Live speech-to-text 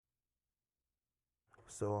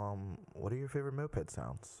So, what are your favorite moped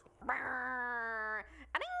sounds? Fuck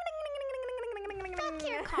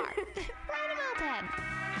your car. Ride a moped.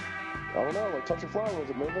 I don't know, like touch a fly, was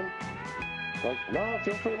it moving? Like, nah, it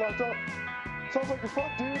feels pretty locked up. Sounds like you're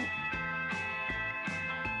fucked, dude.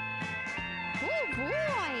 Oh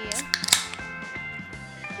boy.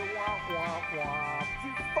 Womp womp womp!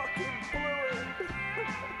 You fucking blew it!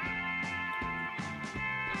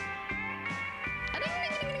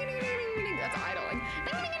 That's idling.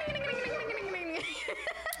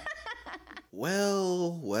 Well.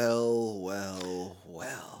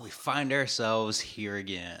 We find ourselves here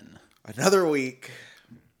again. Another week,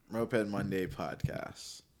 Moped Monday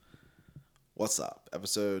podcast. What's up?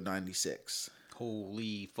 Episode 96.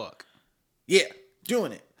 Holy fuck. Yeah,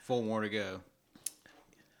 doing it. 4 more to go.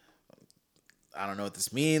 I don't know what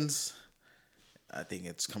this means. I think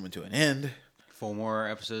it's coming to an end. 4 more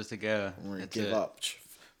episodes to go. We're going That's to give it. up.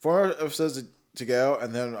 4 episodes to go,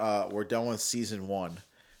 and then we're done with season 1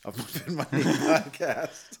 of Moped Monday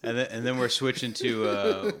podcast. And then we're switching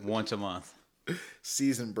to once a month.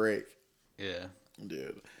 Season break. Yeah.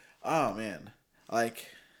 Dude. Oh, man. Like...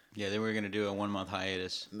 Yeah, then we're going to do a 1 month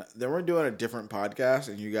hiatus. Then we're doing a different podcast,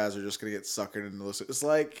 and you guys are just gonna get suckered into this. It's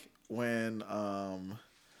like when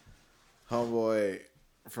homeboy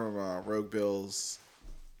from Rogue Bills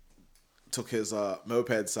took his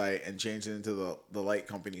moped site and changed it into the light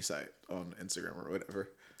company site on Instagram or whatever.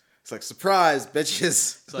 It's like, surprise,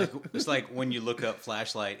 bitches. It's like when you look up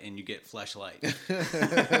flashlight and you get flashlight. You're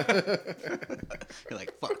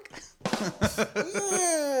like, fuck.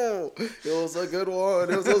 Ooh, it was a good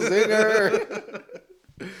one. It was a zinger.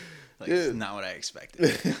 Like, Dude. it's not what I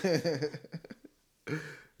expected.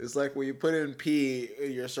 It's like when you put in P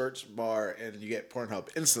in your search bar and you get Pornhub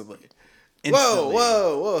instantly. Instantly.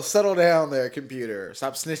 Whoa. Settle down there, computer.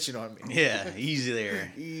 Stop snitching on me. Yeah, easy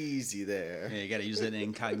there. Easy there. Yeah, you gotta use it in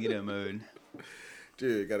incognito mode.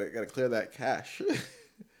 Dude, gotta clear that cache.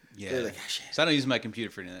 Yeah. Clear the cache. So I don't use my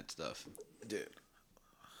computer for any of that stuff. Dude.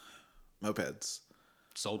 Mopeds.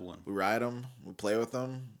 Sold one. We ride them. We play with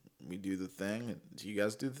them. We do the thing. Do you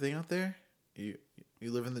guys do the thing out there? You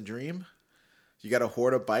live in the dream? You got a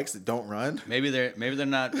horde of bikes that don't run? Maybe they're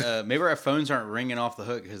not. Maybe our phones aren't ringing off the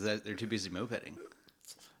hook because they're too busy mopeding.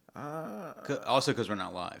 Also, because we're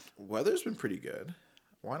not live. Weather's been pretty good.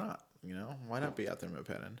 Why not? Why not be out there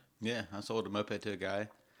mopeding? Yeah, I sold a moped to a guy.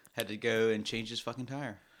 Had to go and change his fucking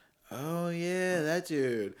tire. Oh, yeah, that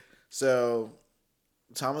dude. So,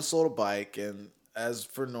 Thomas sold a bike, and as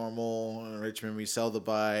for normal in Richmond, we sell the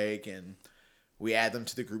bike, and we add them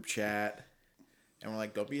to the group chat, and we're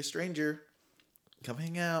like, don't be a stranger. Come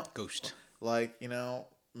hang out. Ghost. Like,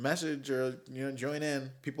 message or, join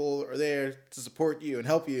in. People are there to support you and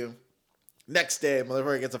help you. Next day,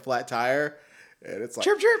 motherfucker gets a flat tire, and it's like...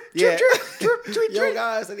 Chirp, chirp, yeah. chirp, chirp, chirp, chirp, Yo, chirp.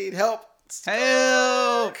 guys, I need help.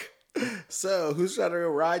 Help! So, who's trying to go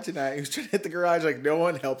ride tonight? Who's trying to hit the garage? Like, no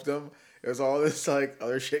one helped him. There's all this,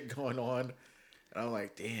 other shit going on. And I'm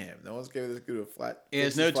like, damn, no one's giving this dude a flat... He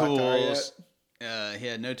has fixed no his flat tire tools. yet. He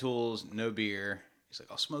had no tools, no beer. He's like,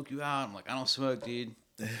 I'll smoke you out. I'm like, I don't smoke, dude.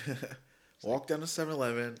 Walk down to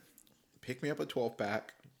 7-Eleven, pick me up a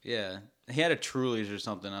 12-pack. Yeah. He had a Truly's or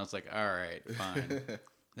something. I was like, all right, fine.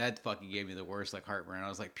 That fucking gave me the worst heartburn. I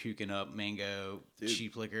was like puking up mango,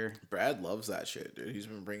 cheap liquor. Brad loves that shit, dude. He's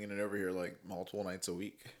been bringing it over here multiple nights a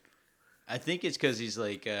week. I think it's because he's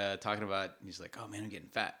like talking about, he's like, oh man, I'm getting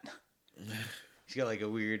fat. He's got like a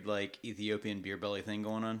weird Ethiopian beer belly thing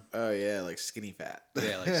going on. Oh, yeah, like skinny fat.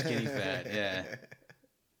 Yeah, like skinny fat, yeah.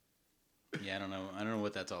 Yeah, I don't know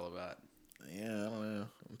what that's all about. Yeah, I don't know.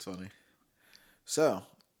 It's funny. So.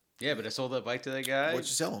 Yeah, but I sold that bike to that guy. What'd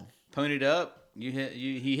you sell him? Ponied up. He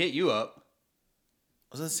hit you up.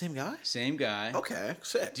 Was that the same guy? Same guy. Okay,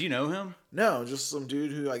 sick. Do you know him? No, just some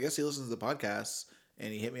dude who I guess he listens to the podcast,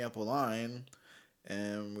 and he hit me up a line,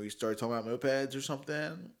 and we started talking about mopeds or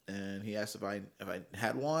something, and he asked if I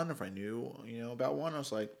had one, if I knew about one. I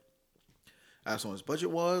was like, I asked him what his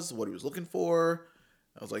budget was, what he was looking for.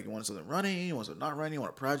 I was like, you want something running, you want something not running, you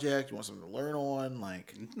want a project, you want something to learn on,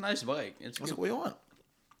 like. It's a nice bike. It's I was good. like, what do you want?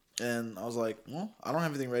 And I was like, well, I don't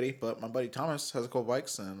have anything ready, but my buddy Thomas has a couple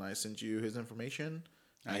bikes, and I sent you his information.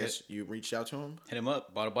 I guess you reached out to him. Hit him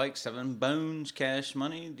up. Bought a bike, 7 bones, cash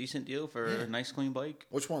money, decent deal for a nice clean bike.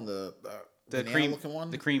 Which one? The cream looking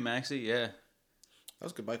one? The cream maxi, yeah. That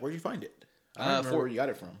was a good bike. Where'd you find it? I don't remember where you got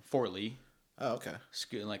it from. Fort Lee. Oh, okay.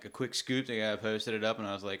 Like a quick scoop. The guy posted it up, and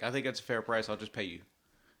I was like, I think that's a fair price. I'll just pay you.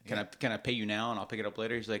 Can I pay you now, and I'll pick it up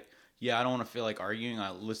later? He's like, yeah, I don't want to feel like arguing. I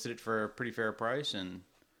listed it for a pretty fair price, and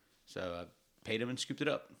so I paid him and scooped it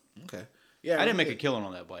up. Okay. Yeah. I didn't make a killing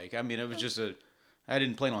on that bike. I mean, it was just I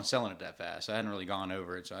didn't plan on selling it that fast. I hadn't really gone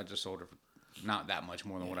over it, so I just sold it for not that much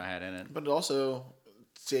more than what I had in it. But it also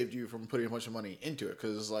saved you from putting a bunch of money into it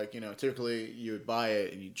because, like, typically you would buy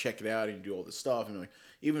it and you check it out and you do all this stuff, and like,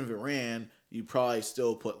 even if it ran, you'd probably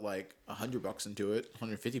still put like $100 into it,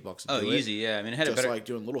 $150 into it. Oh, easy, yeah. I mean, it had just a better like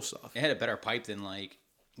doing little stuff. it had a better pipe than like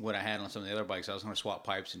what I had on some of the other bikes. I was going to swap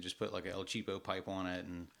pipes and just put like a El Cheapo pipe on it,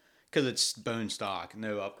 and because it's bone stock,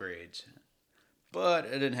 no upgrades. But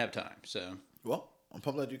I didn't have time, so. Well, I'm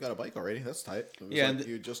pumped that you got a bike already. That's tight. It was Yeah, like and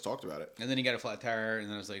you just talked about it. And then he got a flat tire, and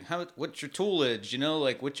then I was like, what's your toolage?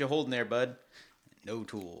 Like, what you holding there, bud? No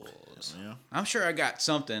tools. Yeah. I'm sure I got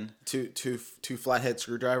something. Two flathead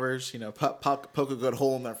screwdrivers. Poke a good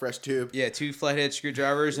hole in that fresh tube. Yeah, 2 flathead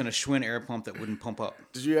screwdrivers and a Schwinn air pump that wouldn't pump up.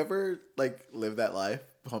 Did you ever like live that life,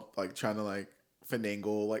 trying to like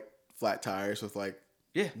finagle like flat tires with like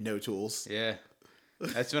Yeah. no tools? Yeah.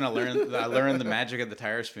 That's when I learned the magic of the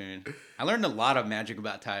tire spoon. I learned a lot of magic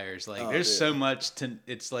about tires. Like, there's dude. so much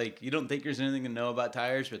it's like, you don't think there's anything to know about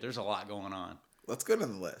tires, but there's a lot going on. Let's go to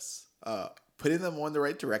the list. Putting them on the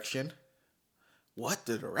right direction. What?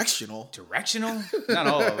 The directional? Directional? Not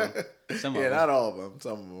all of them. Some of Yeah, them. not all of them.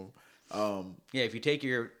 Some of them. Yeah, if you take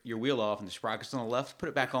your wheel off and the sprocket's on the left, put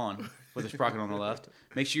it back on with the sprocket on the left.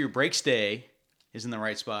 Make sure your brake stay is in the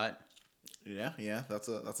right spot. Yeah. That's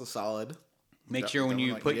a solid. Make That- sure when that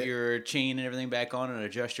you one I put can get. your chain and everything back on and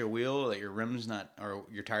adjust your wheel that your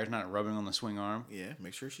your tire's not rubbing on the swing arm. Yeah,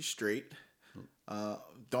 make sure she's straight.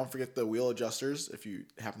 Don't forget the wheel adjusters if you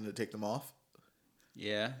happen to take them off.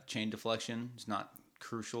 Yeah, chain deflection is not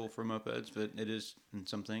crucial for mopeds, but it is in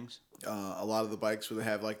some things. A lot of the bikes where they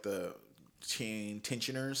have like the chain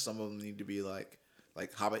tensioners, some of them need to be like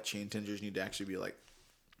Hobbit chain tensioners need to actually be like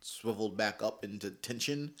swiveled back up into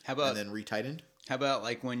tension. How about- and then retightened? How about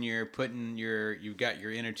like when you're putting you've got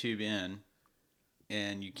your inner tube in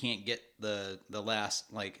and you can't get the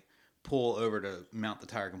last like pull over to mount the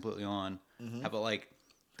tire completely on. How about like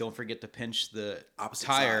don't forget to pinch the Opposite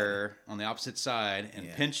tire on the opposite side and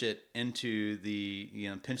Yeah. pinch it into the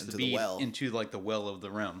pinch Into the the bead well. into like the well of the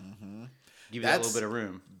rim. Give you that That's- little bit of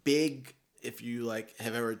room. Big if you like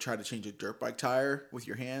have ever tried to change a dirt bike tire with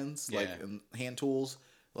your hands, like Yeah. and hand tools.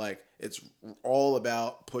 Like it's all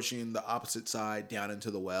about pushing the opposite side down into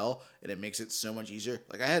the well, and it makes it so much easier.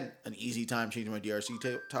 Like I had an easy time changing my DRC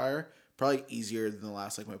tire, probably easier than the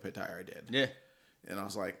last like moped tire I did. Yeah. And I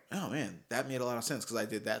was like, oh man, that made a lot of sense because I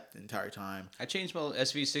did that the entire time. I changed my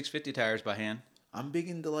SV650 tires by hand. I'm big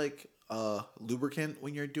into like lubricant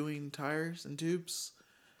when you're doing tires and tubes.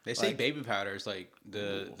 They say Like- baby powder is like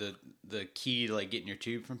the key to like getting your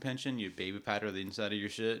tube from pinching. You baby powder the inside of your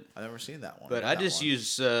shit. I've never seen that one. But I that just one.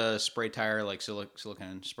 use spray tire like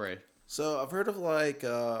silicone spray. So I've heard of like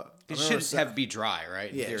It should have to be dry,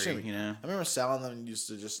 right? In Yeah, it theory, shouldn't. you know. I remember Sal and them used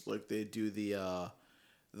to just like they do the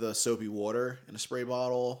soapy water in a spray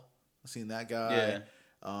bottle. I've seen that guy. Yeah.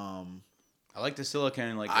 Um. I like the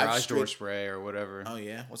silicone like I've garage door straight- spray or whatever. Oh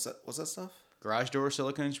yeah. What's that? What's that stuff? Garage door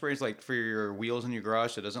silicone spray is like for your wheels in your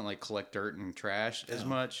garage, so it doesn't like collect dirt and trash as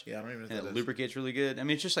much. Yeah, I don't even know And what it that is. lubricates really good. I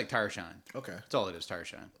mean, it's just like tire shine. Okay. That's all it is, tire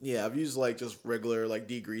shine. Yeah, I've used like just regular like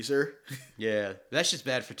degreaser. Yeah, that's just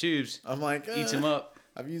bad for tubes. I'm like Eats them up.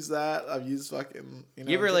 I've used that. I've used fucking. You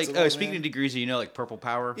You ever Pits like? of Oh, Old speaking Man. of degreaser, like Purple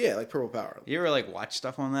Power. Yeah, like Purple Power. You ever like watch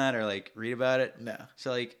stuff on that or like read about it? No.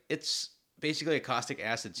 So like it's basically a caustic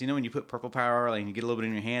acid. So you know when you put Purple Power, like and you get a little bit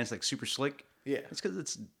in your hands, it's like super slick. Yeah. It's because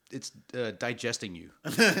it's digesting you.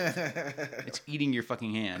 It's eating your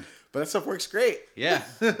fucking hand. But that stuff works great Yeah,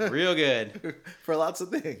 real good. for lots of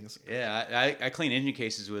things. Yeah, I clean engine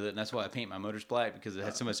cases with it, and that's why I paint my motors black because it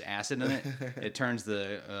has so much acid in it. It turns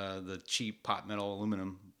the cheap pot metal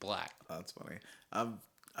aluminum black. That's funny.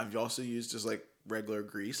 I've also used just like regular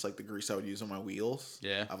grease, like the grease I would use on my wheels.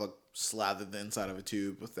 Yeah. I've like slathered the inside of a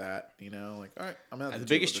tube with that. Like, all right, I'm gonna. The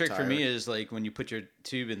biggest trick for me is like when you put your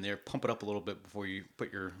tube in there, pump it up a little bit before you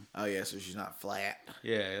put your. Oh yeah, so she's not flat.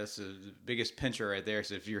 Yeah, that's the biggest pincher right there.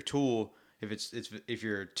 So if your tool, if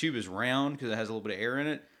your tube is round because it has a little bit of air in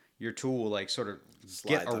it, your tool will like sort of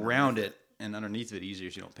get Slides around underneath it and underneath it easier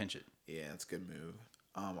so you don't pinch it. Yeah, it's a good move.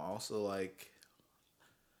 Also like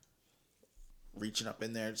reaching up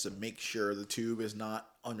in there just to make sure the tube is not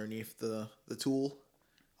underneath the tool.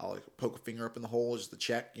 I'll like poke a finger up in the hole just to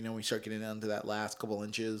check. When you start getting down to that last couple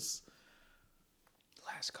inches.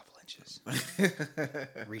 Last couple inches,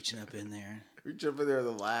 reaching up in there, Reach up in there the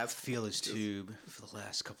last. feel his tube for the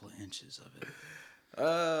last couple of inches of it.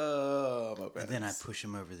 Oh, my bad. And then I push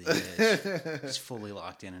him over the edge. He's fully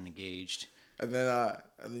locked in and engaged. And then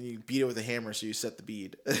you beat it with a hammer so you set the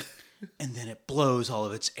bead. And then it blows all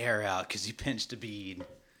of its air out because he pinched a bead.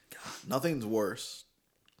 Nothing's worse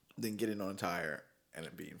than getting on a tire and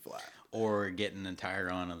it being flat. Or getting the tire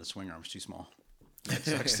on and the swing arm's too small. That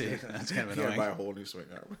sucks too. That's kind of You gotta buy annoying. a whole new swing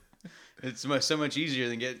arm. It's so much easier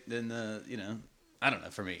than the, you know, I don't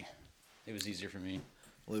know, for me. It was easier for me.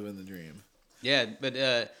 Living the dream. Yeah,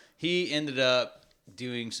 but he ended up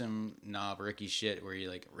doing some knob Ricky shit where you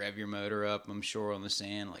like rev your motor up, I'm sure, on the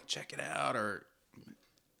sand, like check it out, or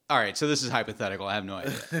all right, so this is hypothetical, I have no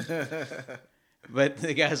idea. But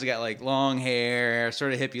the guy's got like long hair,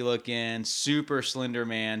 sort of hippie looking, super slender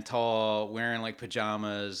man, tall, wearing like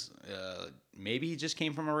pajamas. Maybe he just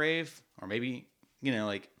came from a rave, or maybe, you know,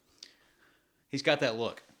 like he's got that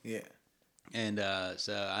look. Yeah. And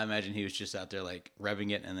so I imagine he was just out there like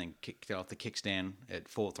revving it and then kicked it off the kickstand at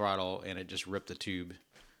full throttle, and it just ripped the tube.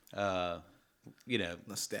 You know,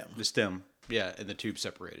 The stem. the stem, yeah, and the tube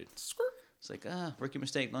separated. Squirt. It's like, rookie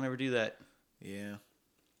mistake. Don't ever do that. Yeah.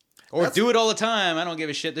 Or That's- do it all the time. I don't give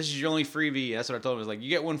a shit. This is your only freebie. That's what I told him. I was like, you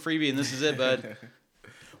get one freebie and this is it, bud.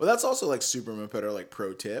 Well, that's also like super moped or like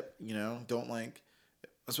pro tip, you know, don't like,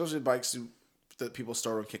 especially bikes that people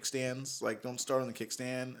start on kickstands, like don't start on the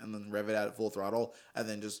kickstand and then rev it out at full throttle and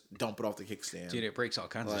then just dump it off the kickstand. Dude, it breaks all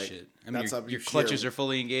kinds of Like, shit. I mean, that's how your you clutches shear- are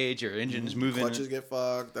fully engaged. Your engine's moving. Clutches get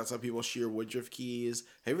fucked. That's how people shear woodruff keys.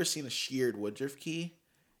 Have you ever seen a sheared woodruff key?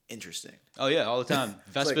 Interesting. Oh, yeah, all the time.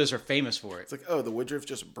 like- Vespas are famous for it. It's like, oh, the woodruff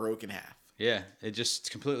just broke in half. Yeah, it just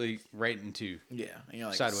completely right in two. Yeah. And you're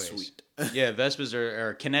like, Sideways. sweet. Yeah, Vespas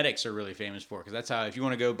or Kinetics are really famous for, because that's how, if you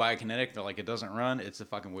want to go buy a Kinetic but like it doesn't run, it's the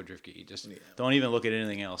fucking woodruff key. Just don't even look at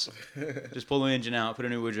anything else. Just pull the engine out, put a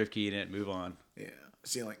new woodruff key in it, move on. Yeah.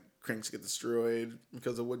 Seeing like cranks get destroyed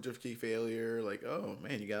because of woodruff key failure. Like, oh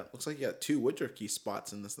man, looks like you got 2 woodruff key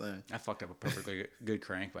spots in this thing. I fucked up a perfectly good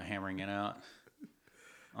crank by hammering it out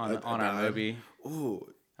on I our died. Moby. Ooh,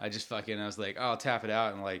 I was like, oh, I'll tap it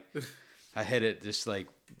out, and like I hit it just like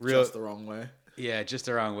real, just the wrong way. yeah, just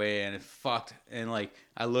the wrong way, and it fucked. And like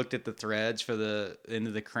I looked at the threads for the end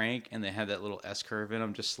of the crank, and they had that little S curve in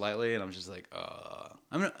them just slightly, and I'm just like,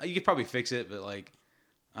 you could probably fix it, but like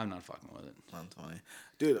I'm not fucking with it. That's funny.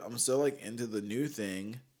 Dude, I'm so like into the new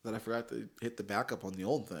thing that I forgot to hit the backup on the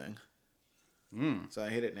old thing. So I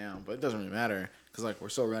hit it now, but it doesn't really matter because like we're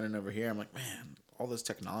still running over here. I'm like, man, all this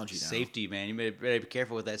technology now. Safety, man, you better be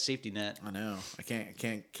careful with that safety net. I know. I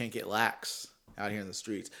can't get lax out here in the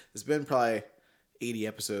streets. It's been probably 80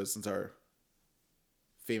 episodes since our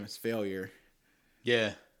famous failure,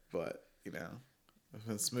 Yeah. but you know, it's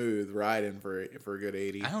been smooth riding for a good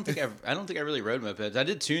 80. I don't think I really rode mopeds. I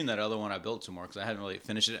did tune that other one I built some more because I hadn't really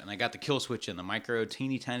finished it, and I got the kill switch in, the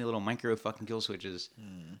teeny tiny little micro fucking kill switches.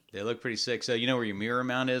 They look pretty sick. So you know where your mirror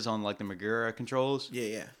mount is on like the Magura controls?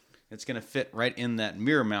 Yeah. It's gonna fit right in that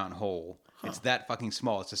mirror mount hole. It's that fucking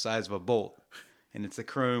small. It's the size of a bolt, and it's a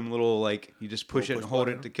chrome little like you just push it and hold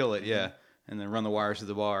it to kill it. Yeah, and then run the wires to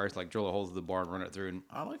the bars, like drill a hole to the bar and run it through and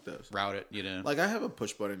I like those. route it. You know, Like I have a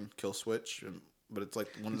push button kill switch, but it's like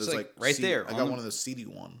one of It's those like like right there I on got the- one of those seedy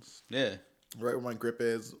ones, yeah. right where my grip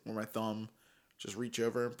is, where my thumb. Just reach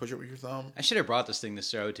over and push it with your thumb. I should have brought this thing to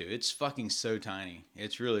show too. It's fucking so tiny.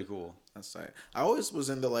 It's really cool. That's tight. I always was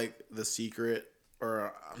into like the secret,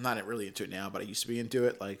 or I'm not really into it now, but I used to be into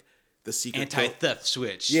it. Like the secret Anti-theft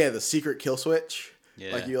switch. Yeah, the secret kill switch.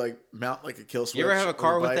 Yeah. Like you like mount like a kill switch. You ever have a on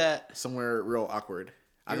car your with bike that? Somewhere real awkward.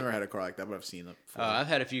 I've never had a car like that, but I've seen it. Before. I've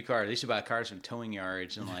had a few cars. I used to buy cars from towing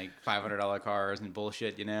yards and like $500 cars and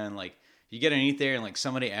bullshit, you know, and like you get underneath there and like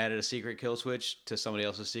somebody added a secret kill switch to somebody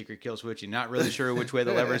else's secret kill switch. You're not really sure which way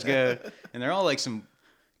the levers go. And they're all like some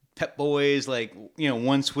Pep Boys, like, you know,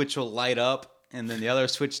 one switch will light up and then the other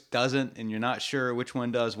switch doesn't, and you're not sure which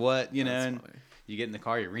one does what, you know. That's And funny. you get in the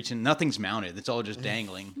car, you're reaching, nothing's mounted. It's all just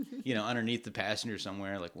dangling, you know, underneath the passenger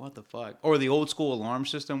somewhere. Like, what the fuck? Or the old school alarm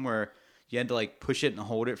system where you had to like push it and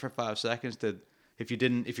hold it for 5 seconds to, if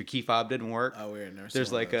your key fob didn't work. Oh, weird. Never There's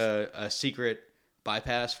seen one like of those. a secret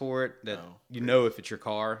bypass for it that Oh, you know if it's your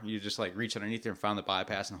car. You just like reach underneath there and find the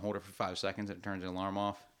bypass and hold it for 5 seconds and it turns the alarm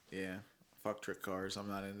off. Yeah. Fuck trick cars. I'm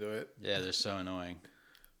not into it. Yeah, they're so annoying.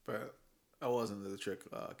 But I was into the trick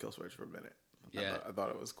kill switch for a minute. Yeah. I thought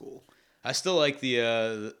it was cool. I still like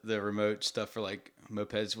the remote stuff for like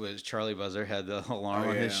mopeds. Was Charlie Buzzer had the alarm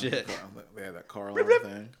on his shit. They had that car alarm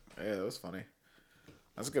thing. Yeah, that was funny.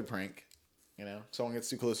 That's a good prank. You know, someone gets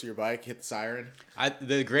too close to your bike, hit the siren.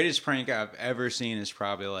 The greatest prank I've ever seen is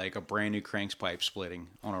probably like a brand new cranks pipe splitting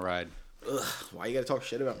on a ride. Ugh, why you gotta talk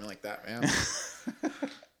shit about me like that, man?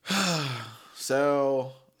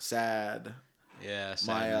 So sad. Yeah, My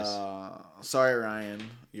sadness. sorry, Ryan.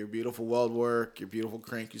 Your beautiful weld work, your beautiful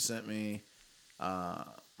crank you sent me.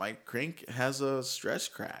 My crank has a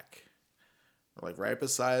stretch crack, like right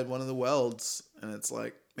beside one of the welds, and it's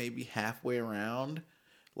like maybe halfway around.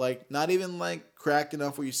 Like, not even like cracked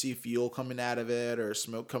enough where you see fuel coming out of it or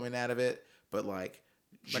smoke coming out of it, but like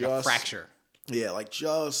a fracture. Yeah, like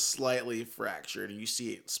just slightly fractured, and you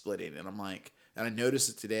see it splitting. And I'm like, and I noticed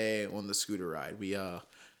it today on the scooter ride. We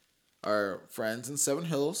are friends in Seven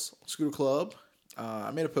Hills Scooter Club.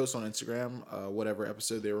 I made a post on Instagram, whatever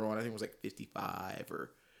episode they were on. I think it was like 55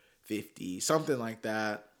 or 50, something like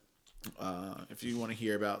that. If you want to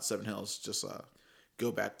hear about Seven Hills, just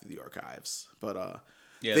go back to the archives. But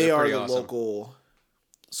they are the awesome. Local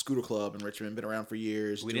scooter club in Richmond. Been around for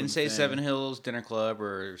years. We didn't say Seven Hills Dinner Club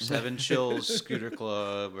or Seven Chills Scooter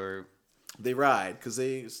Club or. They ride because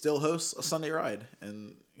they still host a Sunday ride,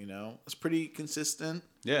 and it's pretty consistent.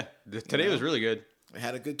 Yeah, today was really good. We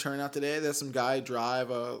had a good turnout today. There's some guy drive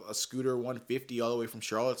a scooter 150 all the way from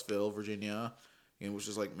Charlottesville, Virginia, which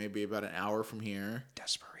is like maybe about an hour from here.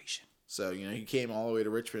 Desperation. So he came all the way to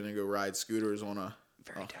Richmond to go ride scooters on a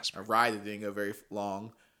ride that didn't go very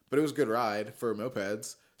long, but it was a good ride for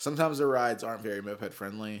mopeds. Sometimes their rides aren't very moped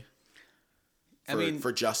friendly.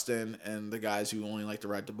 For Justin and the guys who only like to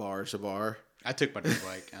ride to bar. I took my dirt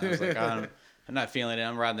bike. I was like, I'm not feeling it.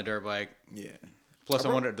 I'm riding the dirt bike. Yeah. Plus, I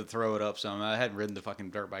wanted to throw it up some. I hadn't ridden the fucking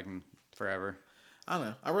dirt bike in forever. I don't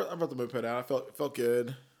know. I brought the moped out. It felt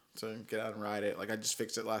good to get out and ride it. Like, I just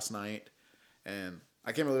fixed it last night, and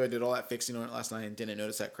I can't believe I did all that fixing on it last night and didn't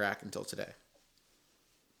notice that crack until today.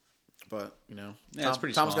 But it's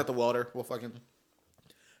pretty Tom's small. got the welder. We'll fucking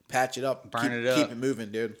patch it up, Burn it up. keep it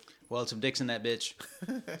moving, dude. Well, some dicks in that bitch.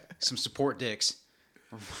 Some support dicks.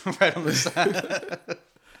 Right on the side.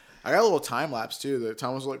 I got a little time lapse too. That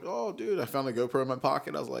Tom was like, "Oh, dude, I found a GoPro in my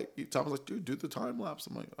pocket." I was like, "Tom was like, dude, do the time lapse."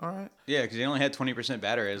 I'm like, "All right." Yeah, because you only had 20%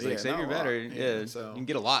 battery. I was like, save your battery. Yeah, so you can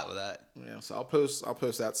get a lot with that. Yeah, so I'll post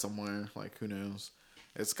that somewhere. Like, who knows?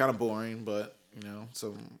 It's kind of boring, but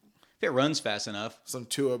some If it runs fast enough, some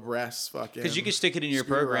two abreast fucking. because you can stick it in your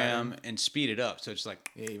scooter program riding. and speed it up, so it's like,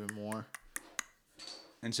 even more.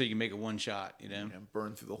 and so you can make it one shot. And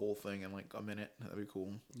burn through the whole thing in like a minute. That'd be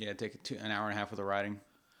cool. Yeah, take an hour and a half with the riding.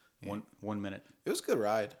 Yeah. 1 minute. It was a good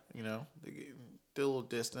ride. They did a little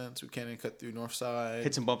distance. We kind of cut through North Side.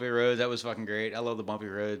 Hit some bumpy roads. That was fucking great. I love the bumpy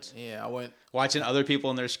roads. Yeah, I went. Watching other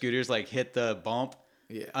people in their scooters like hit the bump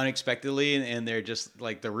Yeah. unexpectedly, and they're just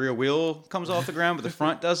like the rear wheel comes off the ground, but the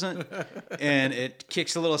front doesn't, and it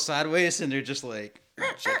kicks a little sideways, and they're just like.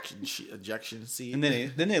 Ejection seat. And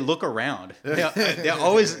then they look around. They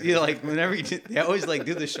always like whenever they always like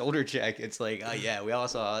do the shoulder check. It's like, oh yeah, we all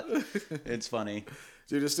saw it. It's funny.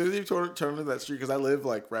 Dude, as soon as you turn into that street, because I live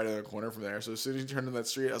like right in the corner from there, so as soon as you turn into that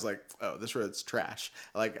street, I was like, oh, this road's trash.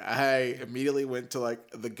 Like, I immediately went to like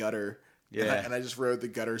the gutter. Yeah. And I just rode the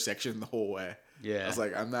gutter section the whole way. Yeah. I was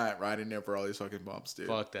like, I'm not riding there for all these fucking bumps, dude.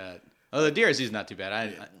 Fuck that. Oh, the DRZ is not too bad.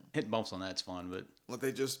 I hitting bumps on that's fun, but Like,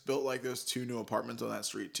 they just built like those 2 new apartments on that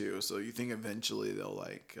street too, so you think eventually they'll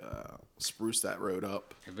like spruce that road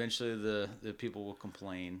up. eventually the people will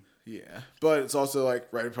complain. Yeah, but it's also like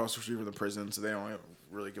right across the street from the prison, so they don't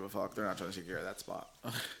really give a fuck. They're not trying to take care of that spot.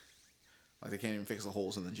 Like, they can't even fix the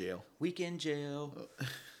holes in the jail. Weekend jail.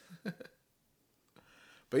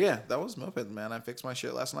 But yeah, that was moped, man. I fixed my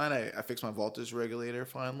shit last night. I fixed my voltage regulator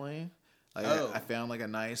finally. I found like a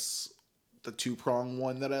nice, the 2-prong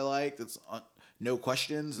one that I like. That's no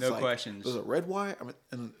questions. It's No questions. There's a red wire,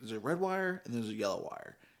 and there's a red wire, and there's a yellow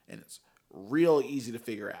wire, and it's real easy to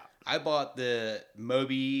figure out. I bought the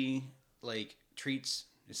Moby like treats.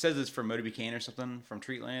 It says it's from Moby Cane or something from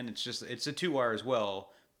Treatland. It's a 2-wire as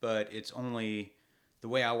well, but it's only the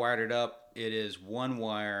way I wired it up. It is 1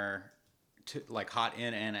 wire, to like hot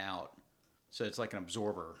in and out. So it's like an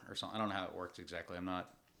absorber or something. I don't know how it works exactly. I'm not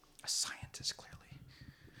a scientist clearly,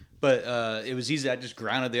 but it was easy. I just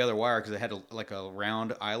grounded the other wire because it had like a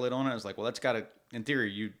round eyelet on it. I was like, well, that's got to. In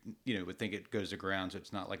theory, you would think it goes to ground, so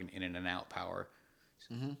it's not like an in and out power.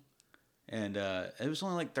 Mm-hmm. And it was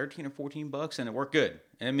only like $13 or $14, and it worked good.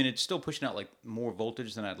 And I mean, it's still pushing out like more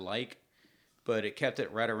voltage than I'd like, but it kept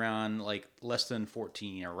it right around like less than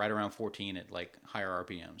 14 or right around 14 at like higher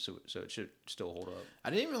RPM. So it should still hold up. I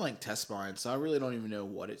didn't even like test mine, so I really don't even know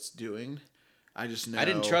what it's doing. I just know I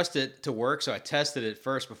didn't trust it to work, so I tested it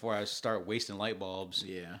first before I start wasting light bulbs.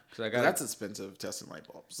 Yeah, because that's expensive testing light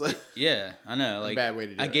bulbs. Yeah, I know. Like, bad way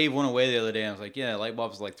to do I it. gave one away the other day. I was like, yeah, light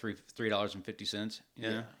bulb is like $3.50.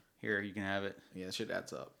 Yeah, here you can have it. Yeah, that shit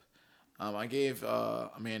adds up. I gave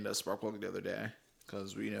Amanda a spark plug the other day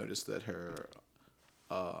because we noticed that her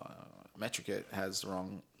Metric Kit has the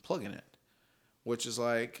wrong plug in it, which is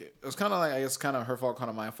like, it was kind of like, I guess kind of her fault, kind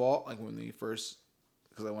of my fault. Like when I first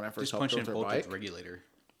Just helped punch her in with her voltage bike. regulator.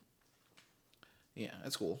 Yeah,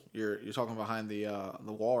 that's cool. You're talking behind the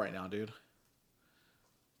wall right now, dude.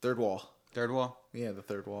 Third wall. Third wall. Yeah, the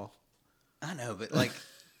third wall. I know, but like,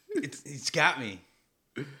 it's got me.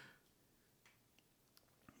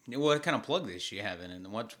 What kind of plug did she have in it,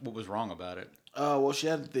 and what was wrong about it? Well, she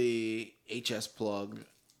had the HS plug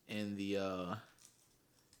in the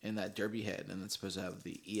in that derby head, and it's supposed to have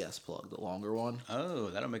the ES plug, the longer one. Oh,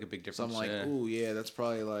 that'll make a big difference. So I'm like, yeah. ooh, yeah, that's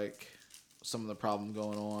probably like some of the problem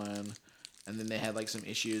going on. And then they had like some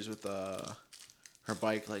issues with her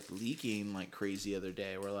bike like leaking like crazy the other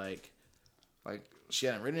day, where like she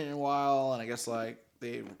hadn't ridden it in a while, and I guess like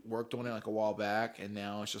they worked on it like a while back, and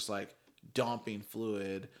now it's just like dumping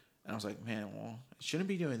fluid. And I was like, man, well, it shouldn't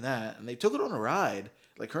be doing that. And they took it on a ride.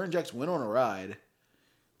 Like her and Jex went on a ride.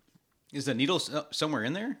 Is the needle somewhere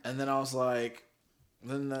in there? And then I was like,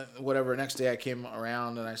 whatever. Next day I came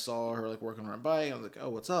around and I saw her like working on her bike. I was like, oh,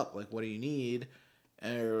 what's up? Like, what do you need?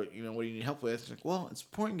 Or, you know, what do you need help with? She's like, well, it's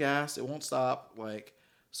pouring gas. It won't stop. Like,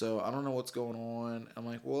 so I don't know what's going on. I'm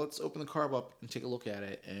like, well, let's open the carb up and take a look at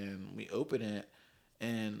it. And we open it,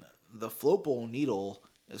 and the float bowl needle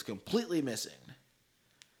is completely missing.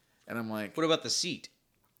 And I'm like, What about the seat?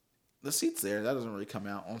 the seat's there. That doesn't really come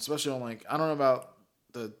out. Especially on like, I don't know about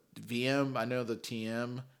the VM. I know the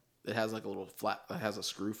TM, it has like a little flat, that has a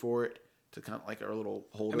screw for it to kind of like a little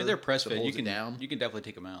holder. I mean, they're press that fit. You holds it can down. You can definitely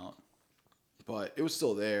take them out. But it was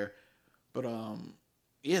still there. But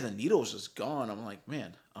yeah, the needle was just gone. I'm like,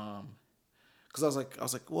 man, because I was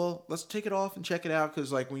like, well, let's take it off and check it out,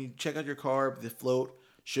 because like when you check out your carb, the float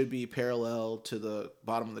should be parallel to the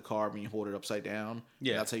bottom of the carb when you hold it upside down.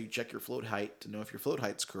 Yeah, and that's how you check your float height to know if your float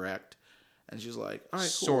height's correct. And she's like, all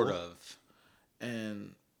right, cool. Sort of.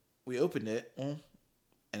 And we opened it, and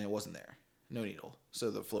it wasn't there. No needle.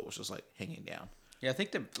 So the float was just like hanging down. Yeah, I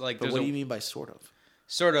think that like. But what do you mean by sort of?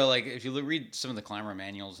 Sort of like if you read some of the climber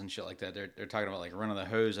manuals and shit like that, they're talking about like running the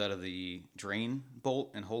hose out of the drain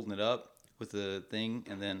bolt and holding it up with the thing,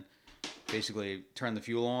 and then basically turn the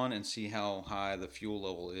fuel on and see how high the fuel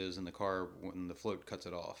level is in the car when the float cuts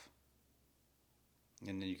it off.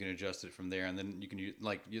 And then you can adjust it from there, and then you can use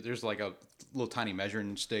there's like a little tiny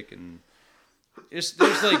measuring stick, and there's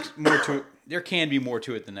like more to it. There can be more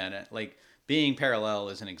to it than that. Like being parallel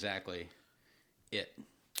isn't exactly it.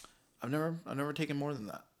 I've never taken more than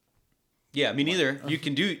that. Yeah, me neither. You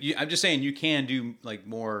can do. I'm just saying you can do like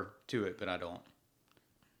more to it, but I don't.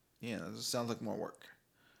 Yeah, that just sounds like more work.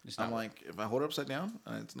 It's not I'm like, if I hold it upside down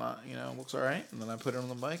and it's not, looks all right, and then I put it on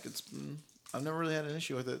the bike, I've never really had an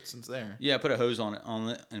issue with it since there. Yeah, put a hose on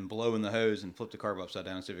it and blow in the hose and flip the carb upside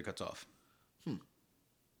down and see if it cuts off.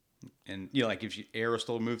 And like if air will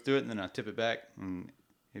still move through it, and then I tip it back, and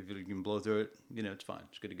if you can blow through it, it's fine.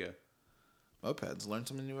 It's good to go. Mopeds, learn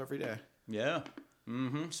something new every day. Yeah.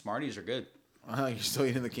 Mm-hmm. Smarties are good. You're still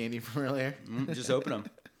eating the candy from earlier? Just open them.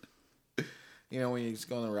 When you just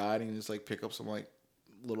go on the ride and you just like pick up some like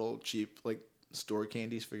little cheap like store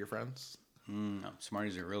candies for your friends. No,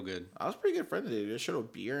 Smarties are real good. I was a pretty good friend today. I showed a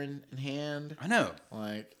beer in hand. I know.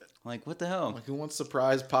 Like what the hell? Like who wants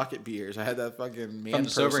surprise pocket beers? I had that fucking man From the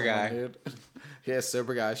sober person guy. one, dude. Yeah,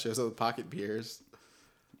 sober guy shows up with pocket beers.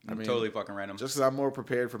 I mean, totally fucking random. Just because I'm more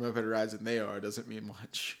prepared for moped rides than they are doesn't mean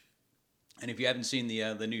much. And if you haven't seen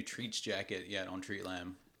the new Treats jacket yet on Treat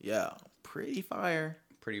Lamb, Yeah, pretty fire.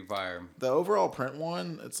 pretty fire. The overall print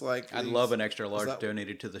one, it's like I'd love an extra large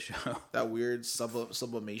donated to the show. that weird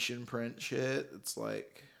sublimation print shit. It's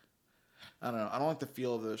like, I don't know. I don't like the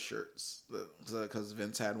feel of those shirts because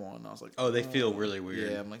Vince had one. I was like, Oh, they feel really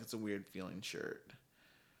weird. Yeah, I'm like, it's a weird feeling shirt.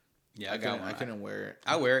 Yeah, I got one. I couldn't wear it.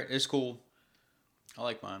 I wear it. It's cool. I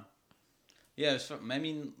like mine. Yeah, I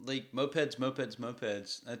mean, like mopeds.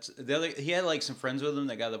 That's the other. He had like some friends with him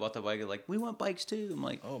that bought the bike. They're like, we want bikes too. I'm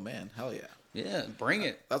like, Oh man, hell yeah. yeah, bring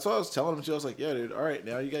it. That's what I was telling him too. I was like, yeah, dude, all right,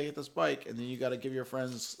 now you gotta get this bike, and then you gotta give your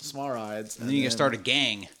friends small rides. And then you can start a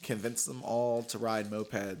gang. Convince them all to ride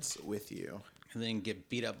mopeds with you. And then get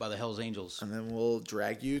beat up by the Hells Angels. And then we'll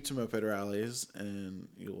drag you to moped rallies, and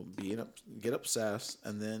you'll get obsessed,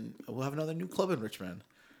 and then we'll have another new club in Richmond.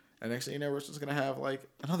 And next thing you know, we're just going to have, like,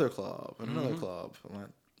 another club and another club. And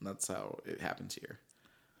that's how it happens here.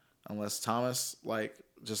 Unless Thomas, like,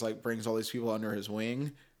 just, like, brings all these people under his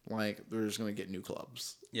wing, like, we're just going to get new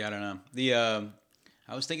clubs. Yeah, I don't know.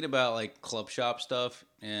 I was thinking about, like, club shop stuff,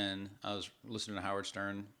 and I was listening to Howard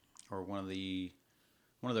Stern, or one of the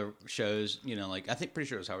shows, pretty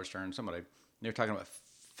sure it was Howard Stern, somebody. They're talking about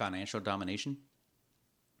financial domination,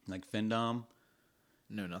 like FinDom.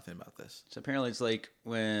 Know nothing about this. So apparently it's like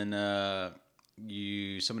when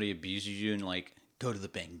somebody abuses you and like, go to the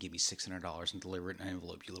bank and give me $600 and deliver it in an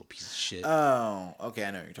envelope, you little piece of shit. Oh, okay,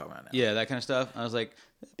 I know what you're talking about now. Yeah, that kind of stuff. I was like,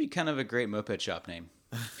 that'd be kind of a great moped shop name.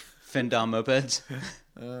 FinDom Mopeds.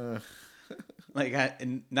 Like,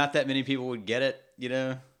 and not that many people would get it, you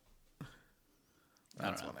know?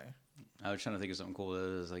 That's don't know. funny. I was trying to think of something cool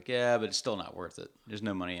that was like, yeah, but it's still not worth it. There's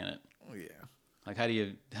no money in it. Oh yeah. Like, how do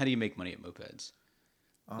you make money at mopeds?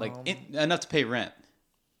 Like, Um, enough to pay rent.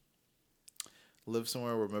 Live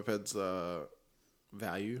somewhere where mopeds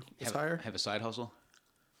value is higher. Have a side hustle.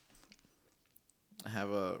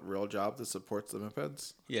 Have a real job that supports the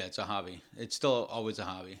mopeds. Yeah, it's a hobby. It's still always a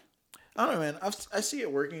hobby. I don't know, man. I see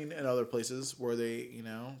it working in other places where they, you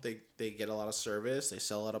know, they get a lot of service, they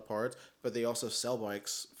sell a lot of parts, but they also sell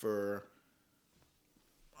bikes for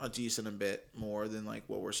a decent a bit more than like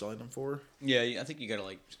what we're selling them for. Yeah, I think you gotta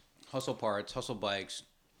like hustle parts, hustle bikes.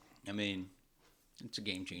 I mean, it's a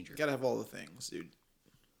game changer. You gotta have all the things, dude.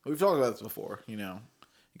 We've talked about this before, you know.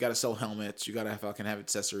 You gotta sell helmets, you gotta fucking have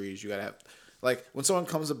accessories, you gotta have like when someone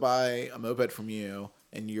comes to buy a moped from you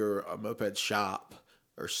and you're a moped shop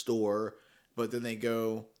or store, but then they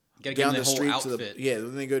go Gotta give down them the the whole street outfit.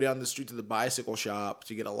 then they go down the street to the bicycle shop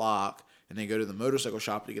to get a lock, and they go to the motorcycle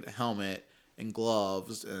shop to get a helmet and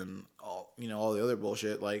gloves and all all the other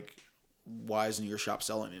bullshit. Like, why isn't your shop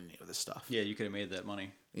selling any of this stuff? Yeah, you could have made that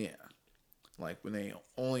money. Yeah. Like when they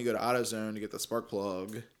only go to AutoZone to get the spark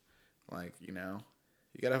plug, like, you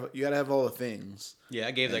gotta have all the things. Yeah,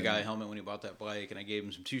 I gave that guy a helmet when he bought that bike, and I gave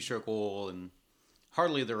him some two-stroke oil and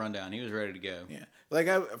hardly the rundown. He was ready to go. Yeah. Like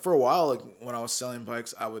for a while, like when I was selling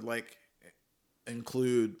bikes, I would like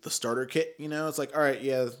include the starter kit, It's like, all right,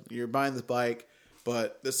 yeah, you're buying this bike,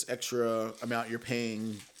 but this extra amount you're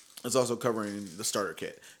paying is also covering the starter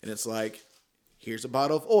kit. And it's like, here's a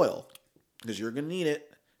bottle of oil because you're going to need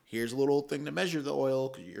it. Here's a little thing to measure the oil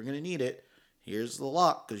because you're going to need it. Here's the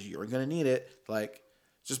lock because you're going to need it. Like,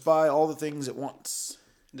 just buy all the things at once.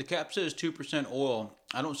 The cap says 2% oil.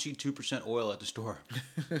 I don't see 2% oil at the store.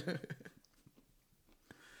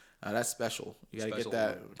 That's special. You got to get Special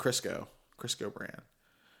that Crisco brand.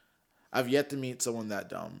 I've yet to meet someone that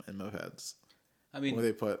dumb in mopeds. I mean, Where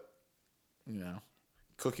they put,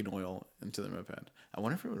 cooking oil into the moped. I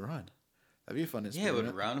wonder if it would run. That'd be a fun yeah, it experiment.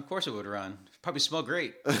 would run. Of course it would run. Probably smell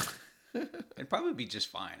great. It'd probably be just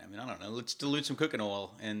fine. I mean, I don't know. Let's dilute some cooking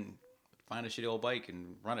oil and find a shitty old bike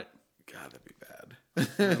and run it. God, that'd be bad.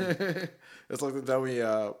 It's like the time we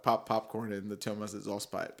pop popcorn in the Thomas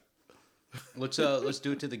exhaust pipe. Let's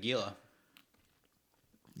do it to the Gila.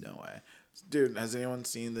 No way. Dude, has anyone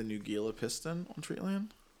seen the new Gila piston on Treatland?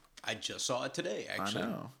 I just saw it today, actually. I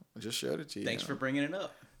know. I just showed it to you. Thanks for bringing it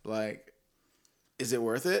up. Like, is it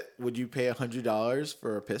worth it? Would you pay $100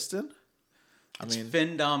 for a piston? It's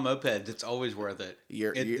Fendom mopeds. It's always worth it.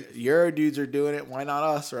 Your dudes are doing it. Why not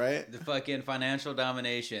us, right? The fucking financial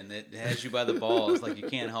domination that has you by the balls. Like, you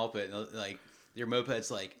can't help it. Like, your moped's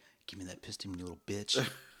like, give me that piston, you little bitch.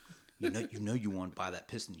 You know you want to buy that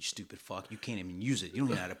piston, you stupid fuck. You can't even use it. You don't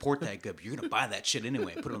even know how to port that good, but you're going to buy that shit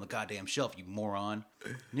anyway. Put it on the goddamn shelf, you moron.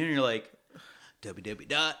 And then you're like,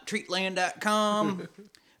 www.treatland.com.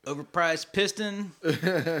 Overpriced piston.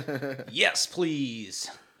 Yes, please.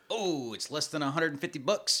 Oh, it's less than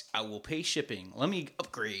 $150. I will pay shipping. Let me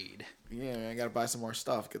upgrade. Yeah, man, I gotta buy some more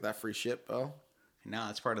stuff. Get that free ship, bro. No,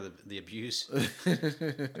 it's part of the abuse.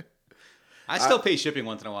 I still pay shipping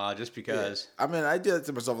once in a while just because. Yeah. I mean, I do that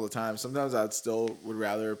to myself all the time. Sometimes I'd still would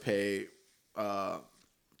rather pay to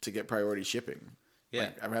get priority shipping. Yeah,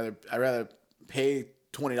 like, I'd rather pay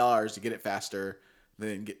 $20 to get it faster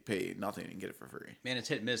than get paid nothing and get it for free. Man, it's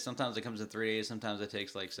hit and miss. Sometimes it comes in 3 days. Sometimes it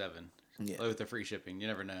takes like 7. Yeah. With the free shipping, you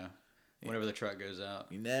never know. Whenever the truck goes out,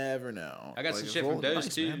 You never know. I got some it's shit from rolling Dose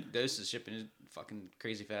nice, too. man. Dose is shipping fucking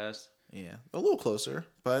crazy fast. Yeah, a little closer,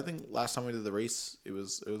 but I think last time we did the race, it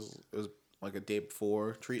was like a day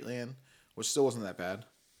before Treatland, which still wasn't that bad.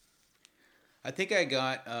 I think I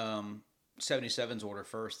got 77's order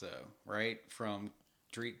first though, right from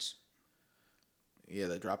Treats. Yeah,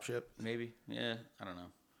 the drop ship. Maybe. Yeah, I don't know.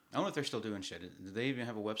 I don't know if they're still doing shit. Do they even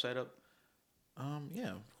have a website up?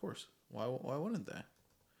 Yeah, of course. Why wouldn't they?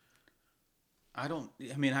 I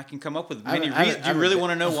mean, I can come up with I many haven't- reasons. I Do you really haven't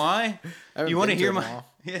want to know why? haven't You want to been to hear them my? all.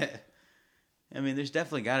 Yeah. I mean, there's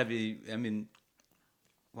definitely got to be. I mean,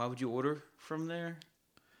 why would you order from there?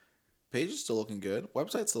 Page is still looking good.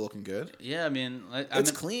 Website's still looking good. Yeah, I mean,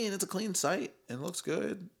 It's clean. It's a clean site. It looks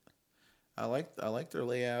good. I like their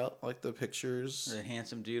layout. I like the pictures. the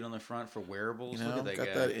handsome dude on the front for wearables. You know, Look at that got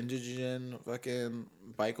guy. that indigen fucking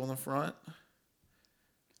bike on the front.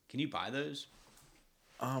 Can you buy those?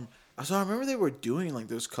 So I remember they were doing like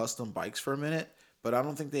those custom bikes for a minute, but I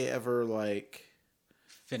don't think they ever like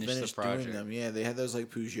Finish finished the project. doing them. Yeah, they had those like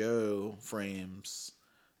Peugeot frames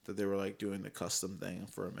that they were like doing the custom thing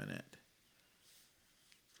for a minute.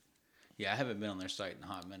 Yeah, I haven't been on their site in a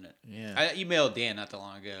hot minute. Yeah. I emailed Dan not that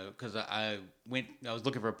long ago because I was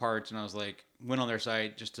looking for parts and I was like, went on their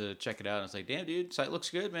site just to check it out. And I was like, damn, dude, site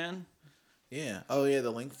looks good, man. Yeah. Oh, yeah.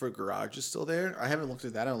 The link for Garage is still there. I haven't looked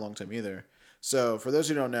at that in a long time either. So, for those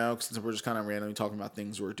who don't know, since we're just kind of randomly talking about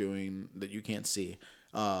things we're doing that you can't see,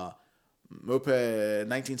 Moped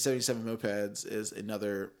 1977 Mopeds is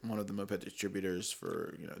another one of the moped distributors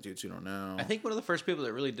for dudes who don't know. I think one of the first people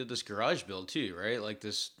that really did this garage build too, right? Like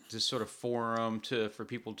this sort of forum for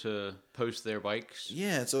people to post their bikes.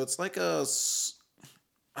 Yeah. So it's like I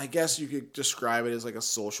guess you could describe it as like a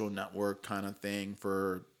social network kind of thing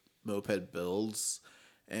for moped builds.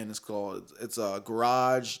 And it's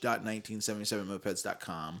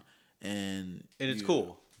garage.1977mopeds.com. And it's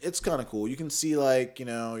cool. It's kind of cool. You can see, like,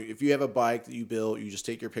 if you have a bike that you built, you just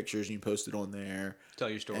take your pictures and you post it on there. Tell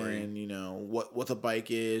your story. And, what the bike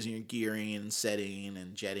is, and your gearing and setting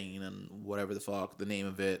and jetting and whatever the fuck, the name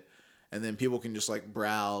of it. And then people can just, like,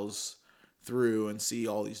 browse through and see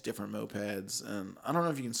all these different mopeds. And I don't know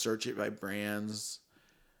if you can search it by brands,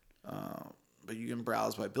 but you can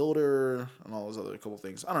browse by builder and all those other couple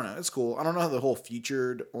things. I don't know. It's cool. I don't know how the whole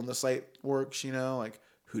featured on the site works, like,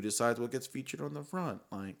 who decides what gets featured on the front?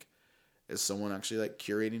 Like, is someone actually like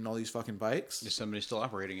curating all these fucking bikes? Is somebody still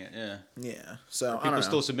operating it? Yeah. Yeah. So Are people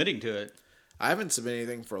still submitting to it? I haven't submitted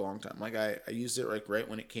anything for a long time. Like I used it like right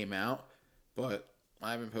when it came out, but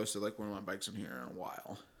I haven't posted like one of my bikes in here in a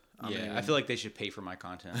while. I feel like they should pay for my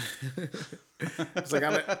content. It's like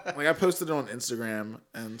I posted it on Instagram,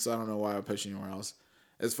 and so I don't know why I post anywhere else.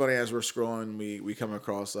 It's funny, as we're scrolling, we come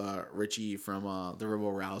across Richie from the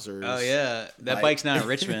Rebel Rousers. Oh, yeah. That bike's now in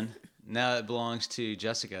Richmond. Now it belongs to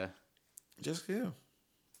Jessica. Jessica?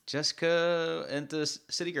 Jessica at the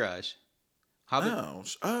City Garage.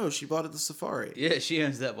 Hobbit. Oh, she bought it at the Safari. Yeah, she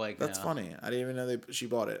owns that bike That's now. funny. I didn't even know she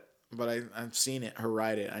bought it. But I've seen her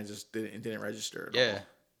ride it. I just didn't register at all.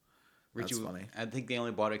 Richie, That's funny. I think they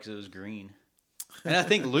only bought it because it was green. And I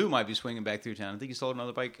think Lou might be swinging back through town. I think he sold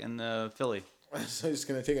another bike in Philly. So he's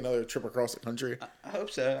going to take another trip across the country. I hope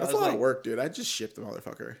so. That's a lot of work, dude. I just shipped the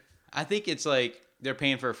motherfucker. I think it's like they're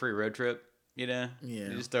paying for a free road trip, Yeah.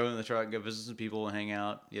 You just throw it in the truck, go visit some people and hang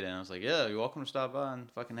out. It's like, yeah, you're welcome to stop by and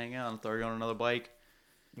fucking hang out and throw you on another bike.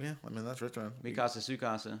 Yeah, I mean, that's Richmond. Mikasa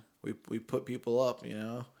Sukasa. We put people up,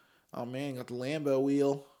 Oh, man, got the Lambo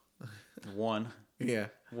wheel. One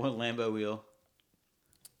Lambo wheel.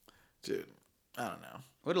 Dude, I don't know.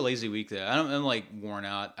 What a lazy week, though. I'm like worn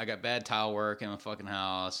out. I got bad tile work in my fucking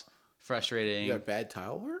house. Frustrating. You got bad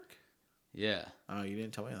tile work? Yeah. Oh, you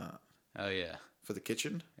didn't tell me that. Oh, yeah. For the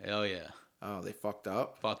kitchen? Hell yeah. Oh, they fucked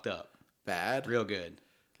up? Fucked up. Bad? Real good.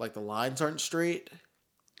 Like the lines aren't straight?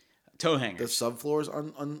 Toe The hangers. subfloor's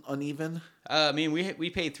uneven? I mean, we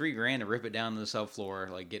paid $3,000 to rip it down to the subfloor,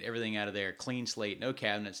 like get everything out of there, clean slate, no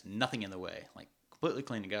cabinets, nothing in the way, like completely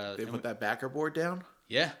clean to go. They put that backer board down?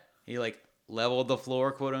 Yeah, he like leveled the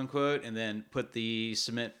floor, quote unquote, and then put the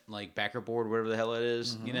cement like backer board, whatever the hell it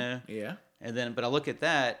is, Yeah. And then, but I look at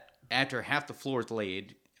that after half the floor is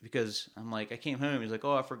laid because I'm like, I came home. He's like,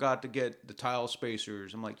 oh, I forgot to get the tile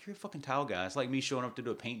spacers. I'm like, you're a fucking tile guy. It's like me showing up to do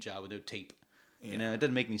a paint job with no tape. Yeah. It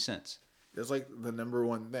doesn't make any sense. It's like the number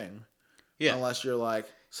one thing. Yeah. Unless you're like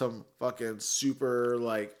some fucking super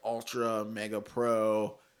like ultra mega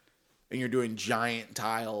pro and you're doing giant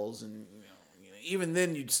tiles and even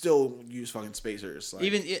then you'd still use fucking spacers. Like,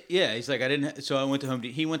 He's like, I didn't. So I went to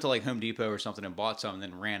he went to like Home Depot or something and bought some and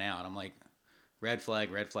then ran out. I'm like, red flag.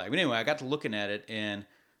 But anyway, I got to looking at it and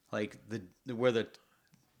like where the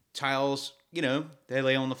tiles, they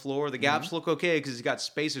lay on the floor. The gaps look okay because it's got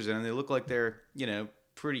spacers in them. They look like they're,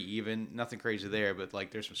 pretty even. Nothing crazy there, but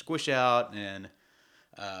like there's some squish out and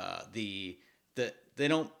they're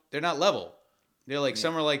not level. They're like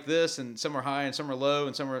some are like this and some are high and some are low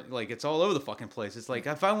and some are like it's all over the fucking place. It's like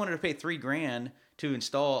if I wanted to pay $3,000 to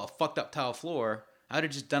install a fucked up tile floor, I'd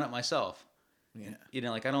have just done it myself.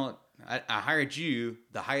 Yeah. Like I hired you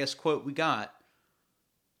the highest quote we got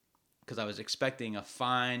because I was expecting a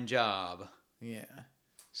fine job. Yeah.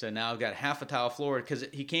 So now I've got half a tile floor because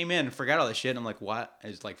he came in and forgot all this shit. And I'm like, what?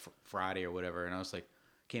 It's like Friday or whatever. And I was like,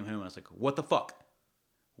 came home and I was like, what the fuck?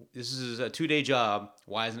 This is a 2-day job.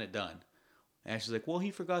 Why isn't it done? And she's like, well,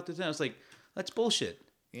 he forgot to do it. I was like, that's bullshit.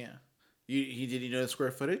 Yeah. Did you know the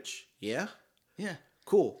square footage? Yeah. Yeah.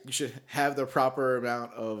 Cool. You should have the proper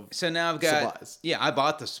amount of So now I've got supplies. Yeah, I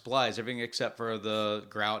bought the supplies, everything except for the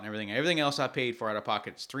grout and everything. Everything else I paid for out of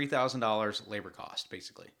pocket. It's $3,000 labor cost,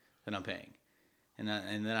 basically, that I'm paying. And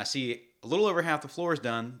then I see a little over half the floor is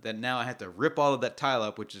done. That now I have to rip all of that tile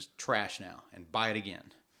up, which is trash now, and buy it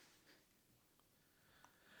again.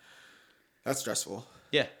 That's stressful.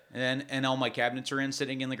 Yeah, and all my cabinets are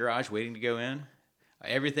sitting in the garage waiting to go in.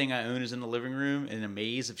 Everything I own is in the living room in a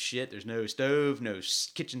maze of shit. There's no stove, no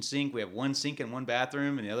kitchen sink. We have one sink in one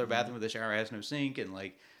bathroom, and the other bathroom with the shower has no sink, and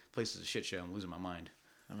like, place is a shit show. I'm losing my mind.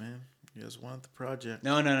 I mean, you guys wanted the project.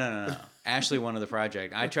 No. Ashley wanted the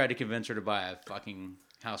project. I tried to convince her to buy a fucking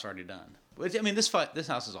house already done. But, I mean, this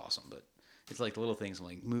house is awesome, but it's like the little things. I'm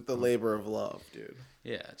like, The labor of love, dude.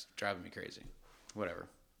 yeah, it's driving me crazy. Whatever.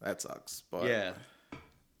 That sucks. But Yeah.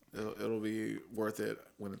 It'll be worth it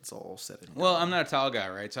when it's all said and done. Well, I'm not a tile guy,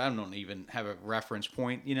 right? So I don't even have a reference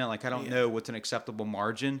point. You know, like I don't know what's an acceptable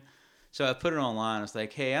margin. So I put it online. It's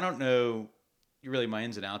like, hey, I don't know really my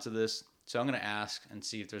ins and outs of this. So I'm going to ask and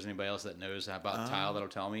see if there's anybody else that knows about tile that'll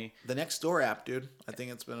tell me. The Nextdoor app, dude. I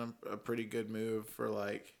think it's been a pretty good move for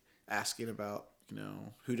like asking about,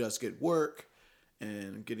 who does good work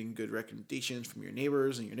and getting good recommendations from your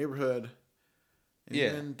neighbors in your neighborhood and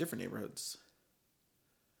even different neighborhoods.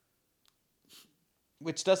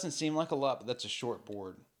 Which doesn't seem like a lot, but that's a short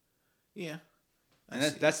board. Yeah. And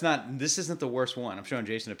that's not, this isn't the worst one. I'm showing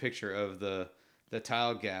Jason a picture of the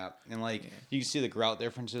tile gap. And like, you can see the grout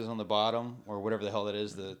differences on the bottom or whatever the hell that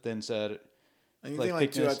is, the thin set. And you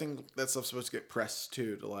think too, I think that stuff's supposed to get pressed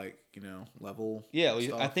too to like, level. Yeah,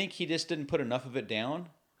 stuff. I think he just didn't put enough of it down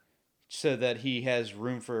so that he has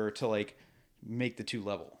room to like make the two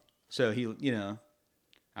level. So he,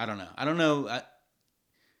 I don't know.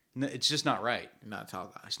 No, it's just not right. You're not a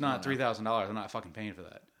tile guy. It's not $3,000. I'm not fucking paying for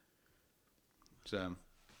that. So,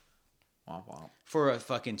 womp womp. for a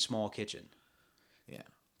fucking small kitchen, Yeah,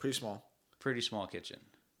 pretty small. pretty small kitchen.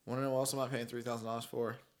 Want to know what else am I paying $3,000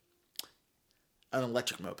 for? An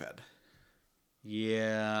electric moped.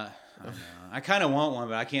 Yeah, I don't know. I kind of want one,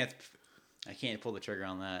 but I can't pull the trigger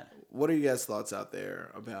on that. What are you guys' thoughts out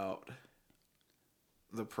there about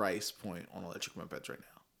the price point on electric mopeds right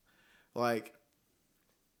now? Like,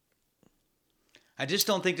 I just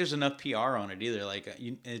don't think there's enough PR on it either. Like,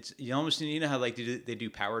 you almost how like they do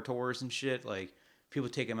power tours and shit. Like, people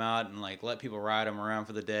take them out and like let people ride them around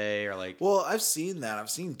for the day, or like. well, I've seen that. I've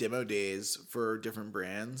seen demo days for different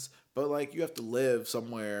brands, but like you have to live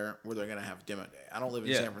somewhere where they're gonna have demo day. I don't live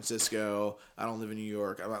in San Francisco. I don't live in New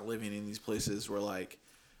York. I'm not living in these places where like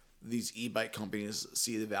these e-bike companies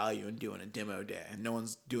see the value in doing a demo day, and no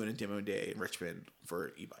one's doing a demo day in Richmond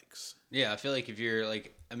for e-bikes. Yeah, I feel like if you're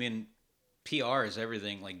like, I mean, PR is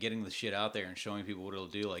everything. Like getting the shit out there and showing people what it'll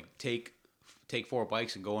do. Like take 4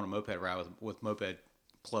 bikes and go on a moped ride with moped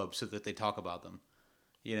clubs so that they talk about them.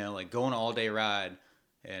 Like go on an all day ride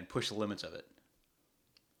and push the limits of it.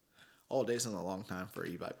 All day's not a long time for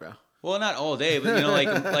an e-bike, bro. Well, not all day, but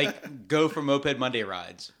like go for Moped Monday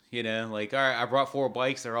rides. Like all right, I brought 4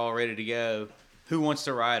 bikes; they're all ready to go. Who wants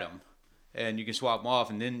to ride them? And you can swap them off,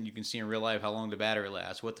 and then you can see in real life how long the battery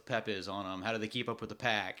lasts, what the pep is on them, how do they keep up with the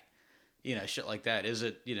pack, shit like that. Is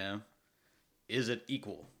it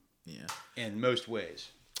equal? Yeah. In most ways.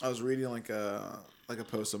 I was reading like a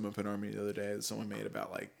post on Moped Army the other day that someone made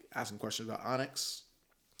about like asking questions about Onyx,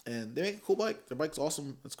 and they make a cool bike. Their bike's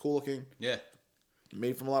awesome. It's cool looking. Yeah.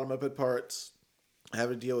 Made from a lot of moped parts. I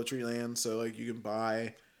have a deal with Treeland, so like you can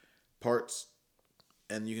buy parts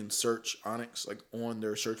and you can search Onyx like on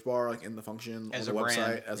their search bar, like in the function As on the a website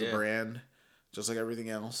brand. as a brand, just like everything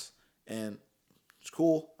else. And it's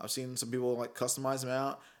cool. I've seen some people like customize them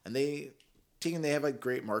out, and they have like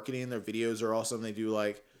great marketing. Their videos are awesome. They do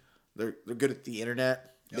like they're good at the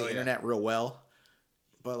internet, internet real well.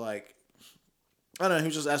 But like, I don't know. He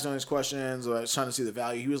was just asking all these questions. I was trying to see the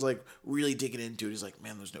value. He was like really digging into it. He's like,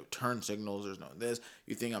 man, there's no turn signals. There's no this.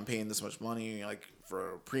 You think I'm paying this much money like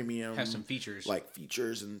for a premium? Have some features, like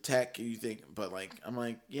features and tech. You think, but like, I'm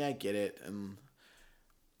like, yeah, I get it. And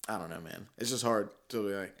I don't know, man. It's just hard to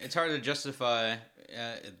be like. It's hard to justify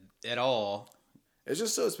at all. It's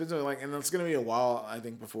just so expensive, like, and it's gonna be a while, I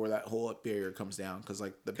think, before that whole barrier comes down, because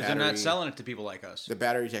like the battery, they're not selling it to people like us. The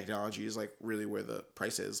battery technology is like really where the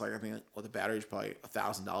price is. Like, I think the battery is probably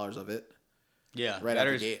 $1,000 of it. Yeah, right out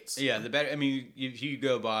the gates. Yeah, the battery. I mean, if you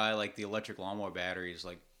go buy like the electric lawnmower batteries,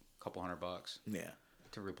 like a couple $100. Yeah.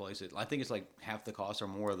 To replace it, I think it's like half the cost or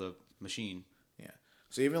more of the machine. Yeah.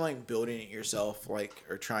 So even like building it yourself, like,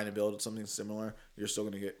 or trying to build something similar, you're still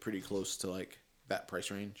gonna get pretty close to like that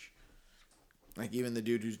price range. Like even the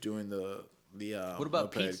dude who's doing the what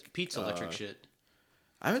about moped, Pete's electric shit?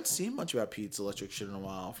 I haven't seen much about Pete's electric shit in a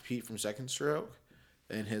while. Pete from Second Stroke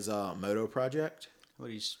and his moto project. What,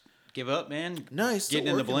 he's give up, man? No, he's still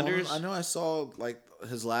getting in the working on blenders. it. I know I saw like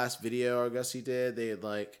his last video. I guess he did. They had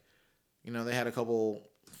like, they had a couple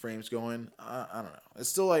frames going. I don't know. It's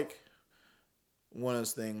still like one of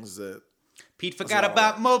those things that Pete forgot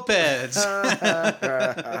about mopeds.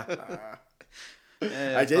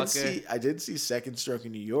 I did see Second Stroke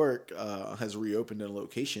in New York has reopened a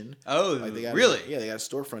location. Oh, They got really? Yeah, they got a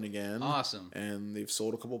storefront again. Awesome. And they've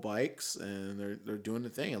sold a couple bikes, and they're doing the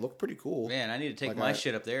thing. It looked pretty cool. Man, I need to take Like my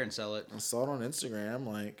shit up there and sell it. I saw it on Instagram.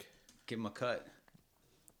 Like, Give them a cut.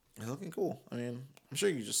 it's looking cool. I mean, I'm sure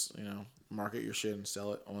you just market your shit and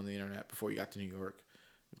sell it on the internet before you got to New York.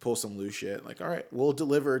 Pull some loose shit. Like, all right, we'll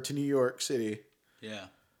deliver to New York City. Yeah.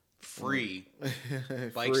 Free.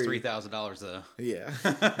 Bike's Free. $3,000 though. Yeah.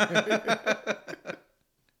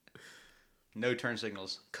 No turn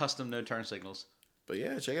signals. Custom no turn signals. But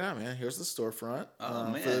yeah, check it out, man. Here's the storefront.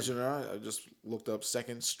 Oh, man. For those who know, I just looked up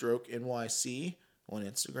Second Stroke NYC on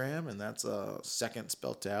Instagram, and that's second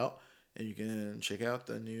spelt out. And you can check out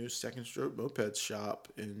the new Second Stroke Moped shop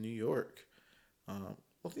in New York.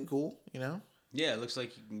 Looking cool, Yeah, it looks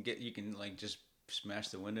like you can like just smash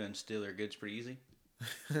the window and steal their goods pretty easy.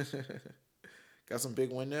 Got some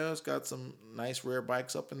big windows. Got some nice rare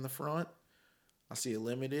bikes up in the front. I see a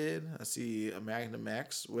Limited. I see a Magnum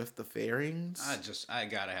X with the fairings. I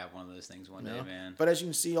gotta have one of those things one day, man. But as you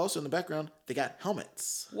can see, also in the background, they got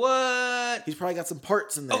helmets. What? He's probably got some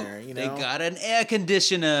parts in there. They got an air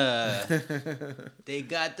conditioner. They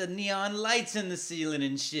got the neon lights in the ceiling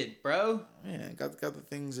and shit, bro. Yeah, got the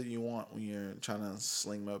things that you want when you're trying to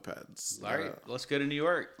sling mopeds. All right, let's go to New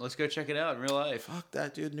York. Let's go check it out in real life. Fuck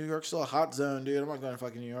that, dude. New York's still a hot zone, dude. I'm not going to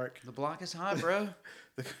fucking New York. The block is hot, bro.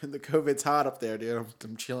 The COVID's hot up there, dude.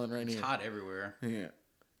 I'm chilling right It's here. hot everywhere. Yeah,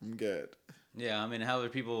 I'm good. Yeah, I mean, how are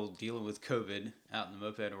people dealing with COVID out in the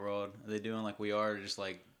moped world? Are they doing like we are, just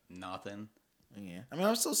like nothing? Yeah, I mean,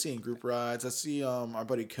 I'm still seeing group rides. I see our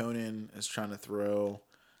buddy Conan is trying to throw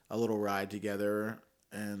a little ride together,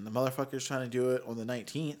 and the motherfucker's trying to do it on the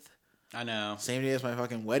 19th. I know. Same day as my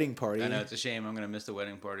fucking wedding party. I know, it's a shame. I'm going to miss the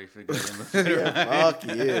wedding party if it goes in the Yeah, fuck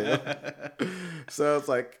you. So it's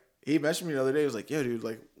like, he messaged me the other day. He was like, yo, dude,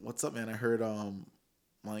 like, what's up, man? I heard,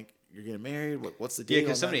 like, you're getting married. What's the deal? Yeah,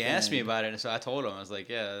 because somebody asked me about it, and so I told him. I was like,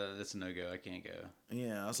 yeah, that's a no-go. I can't go.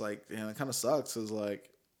 Yeah, I was like, damn, it kind of sucks. Cause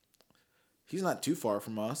like, he's not too far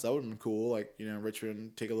from us. That would have been cool. Like,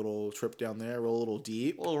 Richmond, take a little trip down there, roll a little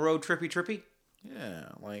deep. A little road trippy. Yeah,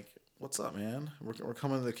 like, what's up, man? We're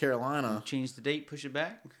coming to Carolina. Change the date, push it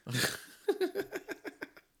back.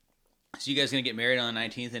 So you guys going to get married on the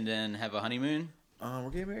 19th and then have a honeymoon?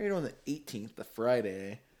 We're getting married on the 18th, the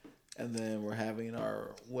Friday, and then we're having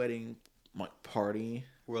our wedding party.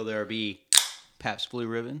 Will there be Pabst Blue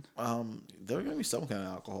Ribbon? There's gonna be some kind of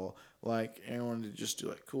alcohol. Like, anyone to just do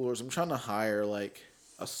like coolers. I'm trying to hire like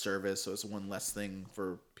a service, so it's one less thing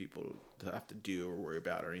for people to have to do or worry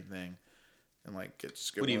about or anything. And like,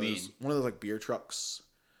 just get What do you one of mean? those, one of those like beer trucks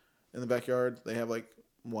in the backyard. They have like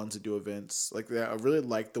ones that do events. Like, I really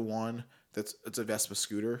like the one it's a Vespa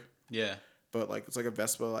scooter. Yeah. But like, it's like a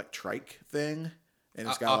Vespa like trike thing, and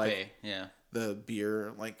it's got I'll like pay. Yeah. the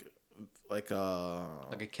beer like Like a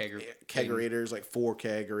kegerators, like 4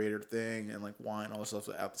 kegerator thing, and like wine, all the stuff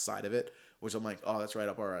out the side of it. Which I'm like, oh, that's right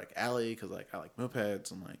up our like alley, because like I like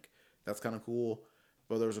mopeds, and like that's kind of cool.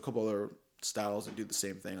 But there's a couple other styles that do the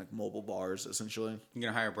same thing, like mobile bars essentially. You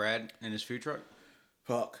gonna hire Brad and his food truck?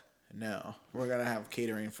 Fuck no, we're gonna have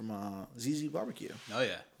catering from ZZ Barbecue. Oh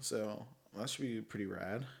yeah. So that should be pretty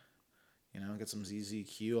rad. Get some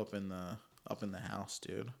ZZQ up in the house,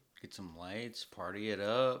 dude. Get some lights, party it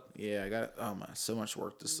up. Yeah, I got so much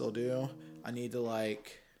work to still do. I need to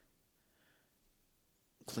like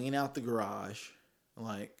clean out the garage,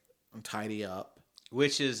 like, and tidy up.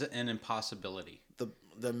 Which is an impossibility.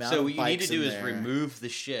 The amount So of what you need bikes to do in is there, remove the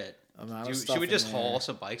shit. amount of Should stuff we in just there. haul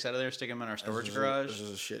some bikes out of there, stick them in our storage This garage?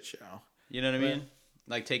 is a shit show. You know what I mean?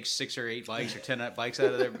 Like take 6 or 8 bikes or 10 bikes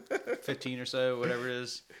out of there, 15 or so, whatever it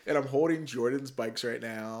is. And I'm holding Jordan's bikes right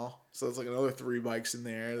now, so it's like another 3 bikes in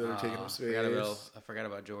there that are taking up space. I forgot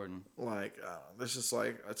about Jordan. Like, there's just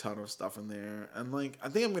like a ton of stuff in there, and like I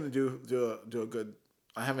think I'm gonna do a good.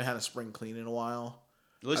 I haven't had a spring clean in a while.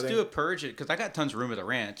 Let's do a purge it because I got tons of room at the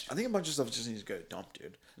ranch. I think a bunch of stuff just needs to go to dump,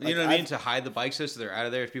 dude. You know what I mean? To hide the bikes so they're out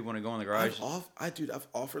of there if people want to go in the garage. I've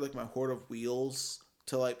offered like my hoard of wheels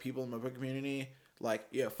to like people in my book community. Like,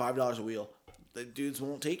 yeah, $5 a wheel. The dudes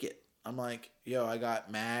won't take it. I'm like, yo, I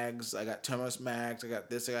got mags, I got Tomos mags, I got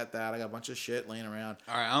this, I got that, I got a bunch of shit laying around.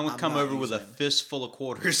 All right, I'm gonna come over with a fistful of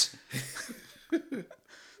quarters.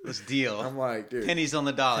 Let's deal. I'm like, dude, pennies on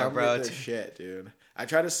the dollar, come bro. get this shit, dude. I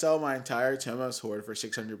tried to sell my entire Tomos hoard for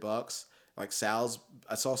 $600. Like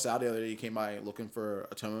I saw Sal the other day. He came by looking for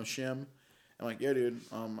a Tomos shim. I'm like, yo, dude,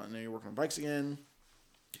 I know you're working on bikes again.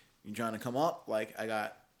 You trying to come up? Like, I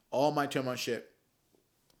got all my Tomos shit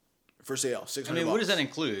for sale. $600. I mean, what does that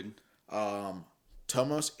include?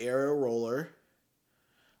 Tomos Aero Roller,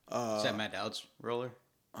 Is that Matt Dowd's roller?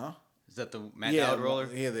 Huh? Is that the Matt Yeah, Dowd roller?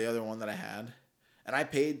 yeah, the other one that I had, and I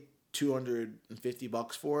paid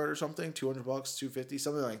 $250 for it or something, $200, $250,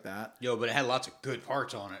 something like that. Yo, but it had lots of good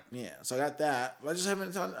parts on it. Yeah, so I got that. But I just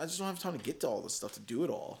don't have time to get to all this stuff to do it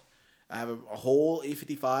all. I have a whole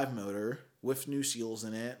 855 motor with new seals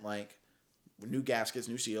in it, like new gaskets,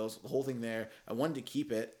 new seals, the whole thing there. I wanted to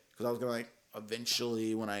keep it because I was gonna like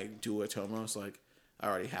eventually when I do a Tomos, like I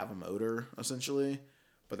already have a motor essentially,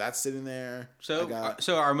 but that's sitting there. So,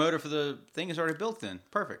 so our motor for the thing is already built then.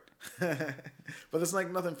 Perfect. But there's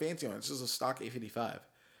like nothing fancy on it. It's just a stock 855.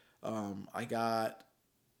 I got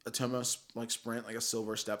a Tomos like Sprint, like a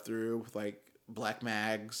silver step through with like black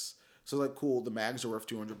mags. So like cool. The mags are worth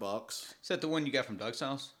 $200. Is that the one you got from Doug's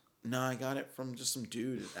house? No, I got it from just some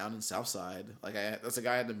dude out in Southside. Like that's a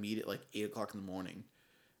guy I had to meet at like 8:00 in the morning.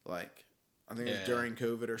 Like I think it was during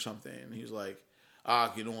COVID or something. He was like, I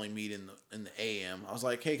can only meet in the AM. I was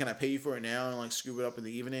like, hey, can I pay you for it now and like scoop it up in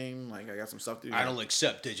the evening? Like I got some stuff to do. I don't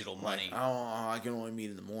accept digital money. Like, I can only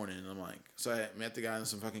meet in the morning. And I'm like, so I met the guy in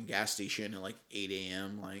some fucking gas station at like 8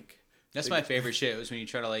 a.m. Like that's my favorite shit. Was when you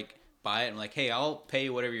try to like buy it and like, hey, I'll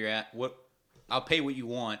pay whatever you're at. I'll pay what you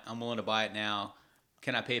want. I'm willing to buy it now.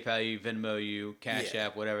 Can I PayPal you, Venmo you, Cash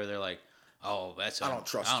App, whatever? They're like, oh, I don't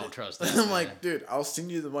trust that. I'm man. like, dude, I'll send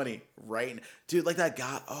you the money right now. Dude, like that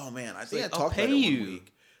guy. Oh man, I think like, I talked I'll about pay it one you.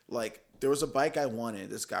 week. Like there was a bike I wanted.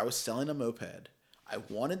 This guy was selling a moped. I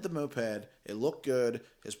wanted the moped. It looked good.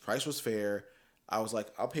 His price was fair. I was like,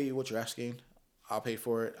 I'll pay you what you're asking. I'll pay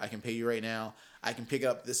for it. I can pay you right now. I can pick it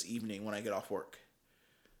up this evening when I get off work.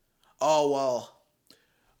 Oh well,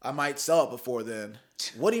 I might sell it before then.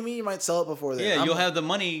 What do you mean you might sell it before then? Yeah, you'll have the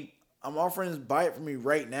money. I'm offering to buy it for me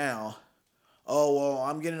right now. Oh well,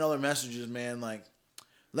 I'm getting other messages, man. Like,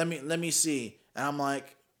 let me see. And I'm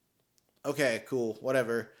like, okay, cool,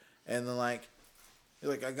 whatever. And then like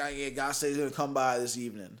I got said he's gonna come by this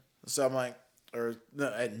evening. So I'm like, or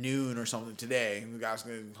no, at noon or something today. The guy's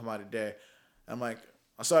gonna come by today. I'm like,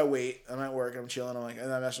 so I wait. I'm at work. I'm chilling. I'm like,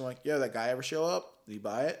 and I message him like, yo, that guy ever show up? Did he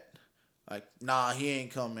buy it? Like, nah, he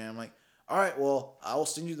ain't come, man. I'm like, all right, well, I will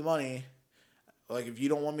send you the money. Like, if you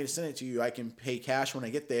don't want me to send it to you, I can pay cash when I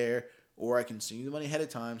get there, or I can send you the money ahead of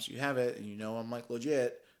time so you have it, and you know I'm like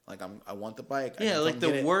legit. Like, I want the bike. Yeah, like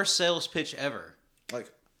the worst sales pitch ever. Like,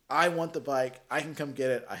 I want the bike. I can come get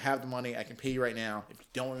it. I have the money. I can pay you right now. If you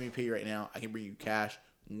don't want me to pay you right now, I can bring you cash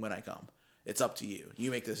when I come. It's up to you.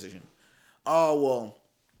 You make the decision. Oh well,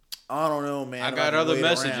 I don't know, man. I got other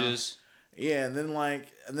messages. Yeah, and then like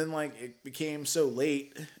it became so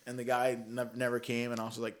late, and the guy never came, and I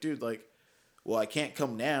was like, dude, like, well, I can't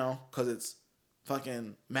come now because it's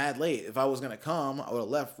fucking mad late. If I was gonna come, I would have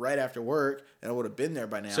left right after work, and I would have been there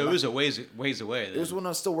by now. So it was a ways away. Then. It was when I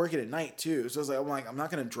was still working at night too. So I was like, I'm not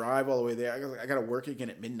gonna drive all the way there. I gotta work again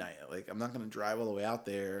at midnight. Like, I'm not gonna drive all the way out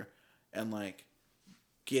there and like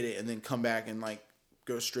get it and then come back and like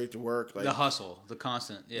go straight to work. Like the hustle, the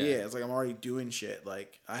constant. Yeah, it's like I'm already doing shit.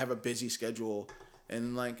 Like I have a busy schedule,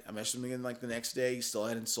 and like I messaged him again like the next day. He still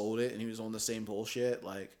hadn't sold it, and he was on the same bullshit.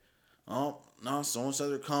 Like, oh no, someone said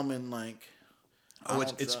they're coming. Like,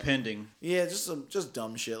 it's pending. Yeah, just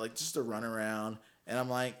dumb shit. Like just a run around, and I'm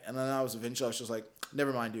like, and then I was just like,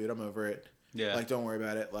 never mind, dude. I'm over it. Yeah, like don't worry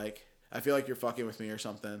about it. Like I feel like you're fucking with me or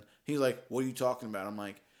something. He's like, what are you talking about? I'm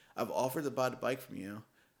like, I've offered to buy the bike from you.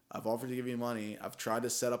 I've offered to give you money. I've tried to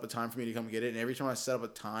set up a time for me to come get it, and every time I set up a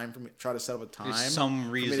time for me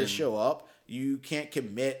to show up, you can't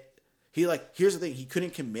commit. Here's the thing: he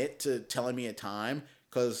couldn't commit to telling me a time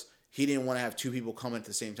because he didn't want to have two people come at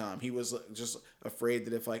the same time. He was just afraid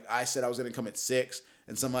that if like I said I was going to come at 6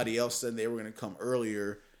 and somebody else said they were going to come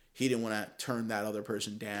earlier, he didn't want to turn that other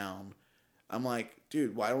person down. I'm like,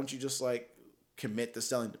 dude, why don't you just like commit to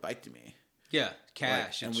selling the bike to me? Yeah,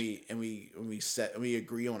 cash. Like, and we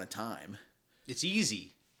agree on a time. It's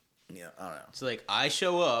easy. Yeah, I don't know. So like I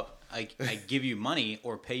show up, I give you money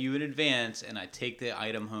or pay you in advance, and I take the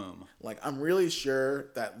item home. Like I'm really sure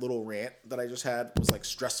that little rant that I just had was like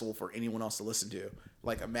stressful for anyone else to listen to.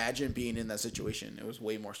 Like imagine being in that situation. It was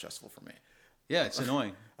way more stressful for me. Yeah, it's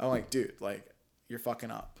annoying. I'm like, dude, like you're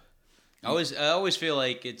fucking up. I always feel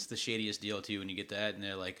like it's the shadiest deal too when you get that, and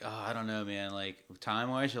they're like, oh, I don't know, man. Like time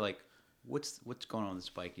wise, you're like, what's going on with this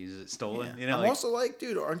bike? Is it stolen? Yeah. You know, I'm also like,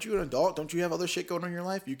 dude, aren't you an adult? Don't you have other shit going on in your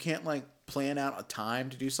life? You can't like plan out a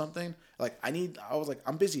time to do something. Like I was like,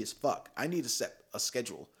 I'm busy as fuck. I need to set a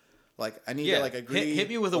schedule. Like I need to like agree. Hit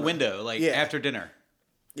me with a window, like after dinner.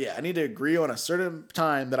 Yeah, I need to agree on a certain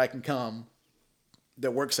time that I can come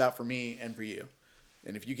that works out for me and for you.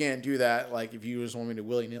 And if you can't do that, like if you just want me to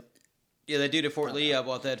willy-nilly Yeah, that dude at Fort Lee, I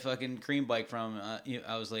bought that fucking cream bike from.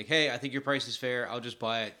 I was like, hey, I think your price is fair. I'll just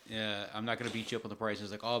buy it. I'm not going to beat you up on the price.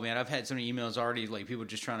 It's like, oh, man, I've had so many emails already, like, people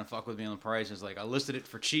just trying to fuck with me on the price. It's like, I listed it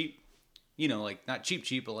for cheap. You know, like, not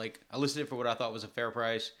cheap, but, like, I listed it for what I thought was a fair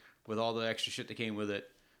price with all the extra shit that came with it.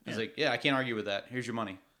 I was like, yeah, I can't argue with that. Here's your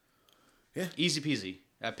money. Yeah. Easy peasy.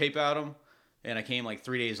 I PayPal'd him, and I came, like,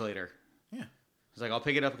 3 days later. Yeah. It's like, I'll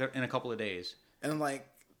pick it up in a couple of days. And, like,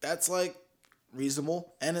 that's, like,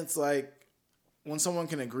 reasonable. And it's, like, when someone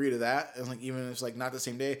can agree to that, and, like, even if it's, like, not the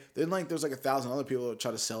same day, then, like, there's, like, 1,000 other people that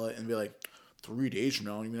try to sell it and be like, 3 days from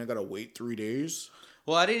now? You mean I got to wait 3 days?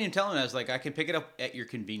 Well, I didn't even tell him. I was like, I can pick it up at your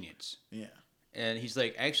convenience. Yeah. And he's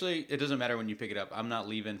like, actually, it doesn't matter when you pick it up. I'm not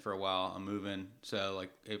leaving for a while. I'm moving. So,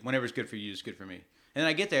 like, whenever's good for you is good for me. And then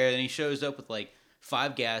I get there, and he shows up with, like,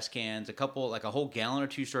 5 gas cans, a whole gallon of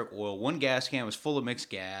 2-stroke oil. 1 gas can was full of mixed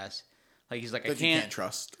gas. Like, he's like, That I can't. you can't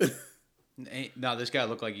trust. No, this guy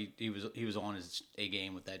looked like he was on his A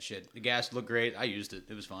game with that shit. The gas looked great. I used it.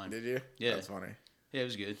 It was fine. Did you? Yeah. That's funny. Yeah, it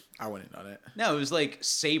was good. I wouldn't have done it. No, it was like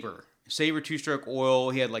Sabre 2-stroke oil.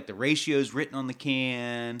 He had like the ratios written on the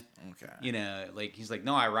can. Okay. You know, like he's like,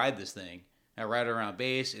 no, I ride this thing. I ride it around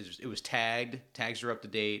base. It was tagged. Tags are up to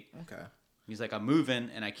date. Okay. He's like, I'm moving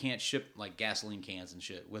and I can't ship like gasoline cans and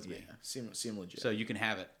shit with me. Yeah. Seem legit. So you can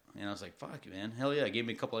have it. And I was like, fuck, man. Hell yeah. He gave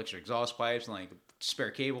me a couple extra exhaust pipes and like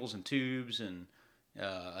spare cables and tubes and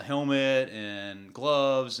a helmet and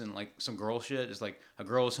gloves and like some girl shit. It's like a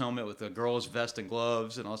girl's helmet with a girl's vest and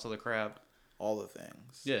gloves and all this other crap. All the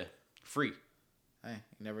things. Yeah. Free. Hey,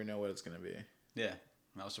 you never know what it's going to be. Yeah.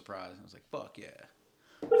 I was surprised. I was like, fuck yeah.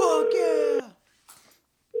 Fuck yeah.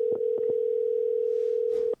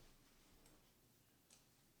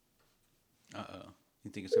 Uh-oh.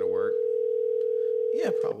 You think it's going to work? Yeah,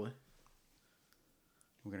 probably.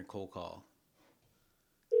 We're going to cold call.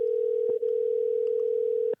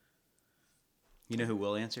 You know who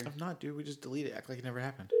will answer? If not, dude, we just delete it. Act like it never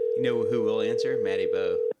happened. You know who will answer? Matty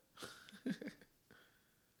Bow.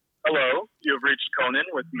 Hello, you have reached Conan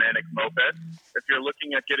with Manic Moped. If you're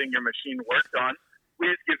looking at getting your machine worked on,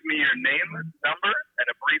 please give me your name, number, and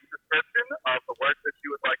a brief description of the work that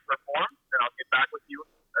you would like performed, and I'll get back with you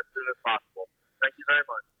as soon as possible. Thank you very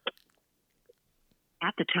much.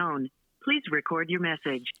 At the tone, please record your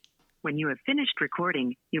message. When you have finished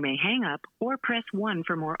recording, you may hang up or press 1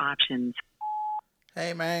 for more options.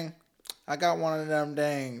 Hey, man. I got one of them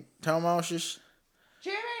dang Tomoses.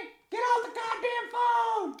 Jimmy, get off the goddamn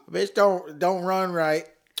phone! Bitch, don't run right.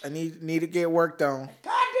 I need to get worked on.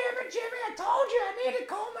 God damn it, Jimmy, I told you I need to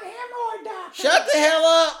call my hemorrhoid doctor. Shut the hell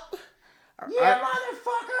up! Yeah,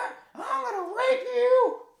 motherfucker, I'm gonna rape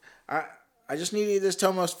you. I just needed this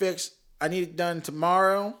Tomos fixed. I need it done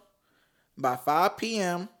tomorrow by 5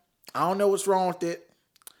 p.m. I don't know what's wrong with it.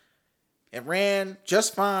 It ran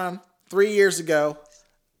just fine 3 years ago.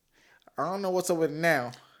 I don't know what's up with it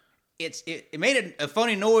now. It made a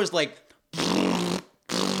funny noise like.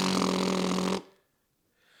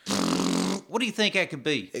 What do you think that could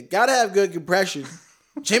be? It gotta have good compression.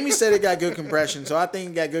 Jimmy said it got good compression, so I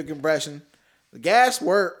think it got good compression. The gas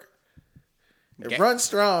work. It runs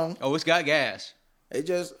strong. Oh, it's got gas. It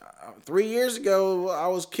just 3 years ago I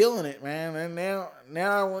was killing it, man, and now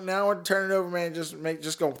I want to turn it over, man. Just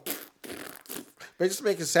go, but just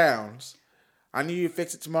making sounds. I need you to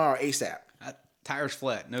fix it tomorrow ASAP. Tires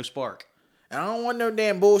flat, no spark. And I don't want no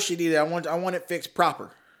damn bullshit either. I want it fixed proper.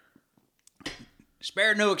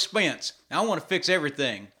 Spare no expense. I want to fix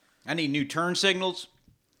everything. I need new turn signals.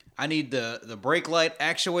 I need the brake light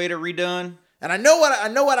actuator redone. And I know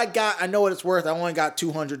what I got. I know what it's worth. I only got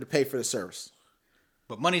 $200 to pay for the service.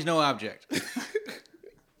 But money's no object.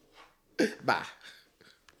 Bye.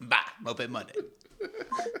 Bye. Moped Monday.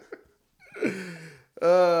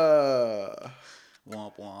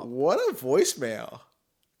 Womp womp. What a voicemail,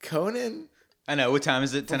 Conan. I know. What time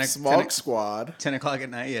is it? 10 Smog Squad. 10 o'clock at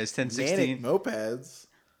night. Yeah, it's 10:16. Manic Mopeds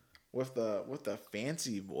with the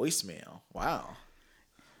fancy voicemail. Wow.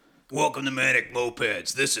 Welcome to Manic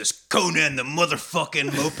Mopeds. This is Conan the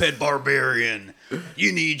motherfucking moped barbarian.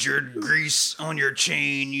 You need your grease on your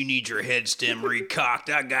chain. You need your head stem recocked.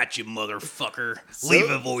 I got you, motherfucker. Leave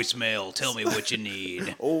a voicemail. Tell me what you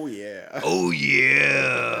need. Oh, yeah. Oh,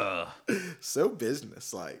 yeah. So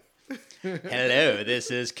business-like. Hello, this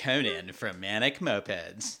is Conan from Manic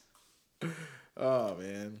Mopeds. Oh,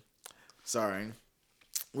 man. Sorry.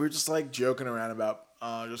 We were just, like, joking around about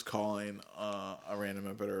just calling a random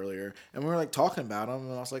moped earlier. And we were, like, talking about him.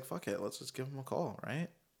 And I was like, fuck it. Let's just give him a call, right?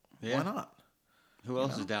 Yeah. Why not? Who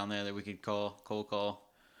else is down there that we could cold call?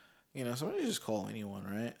 You know, somebody just call anyone,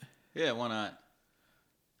 right? Yeah, why not?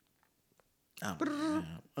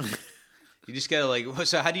 You just gotta like.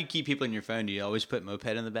 So how do you keep people in your phone? Do you always put moped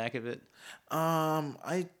in the back of it?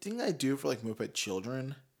 I think I do for like moped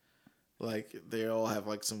children. Like they all have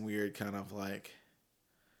like some weird kind of like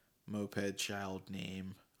moped child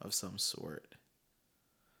name of some sort.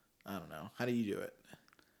 I don't know. How do you do it?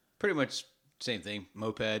 Pretty much same thing.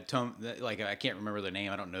 Moped. Like I can't remember their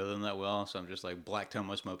name. I don't know them that well, so I'm just like Black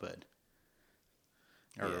Tomos Moped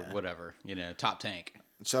or whatever. Top Tank.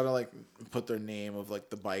 Try to like put their name of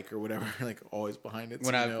like the bike or whatever like always behind it.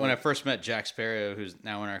 When I first met Jack Sparrow, who's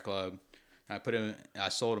now in our club, I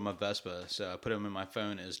sold him a Vespa, so I put him in my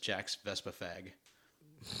phone as Jack's Vespa Fag,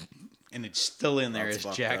 and it's still in there as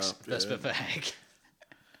Jack's Vespa Fag.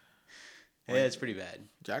 Yeah, it's pretty bad.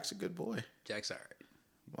 Jack's a good boy. Jack's alright.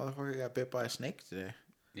 Motherfucker got bit by a snake today.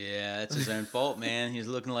 Yeah, that's his own fault, man. He's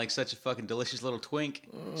looking like such a fucking delicious little twink.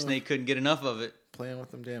 Snake couldn't get enough of it. Playing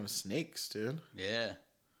with them damn snakes, dude. Yeah.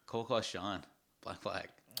 Cold Claw Sean. Black Flag.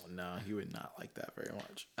 No, he would not like that very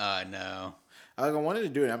much. No. I wanted to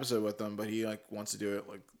do an episode with him, but he like wants to do it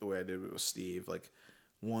like the way I did it with Steve, like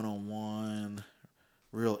 1-on-1,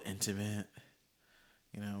 real intimate.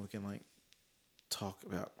 We can like talk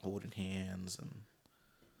about holding hands and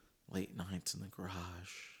late nights in the garage.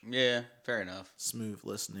 Yeah, fair enough. Smooth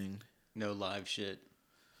listening. No live shit.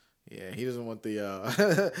 Yeah, he doesn't want the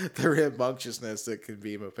the rambunctiousness that could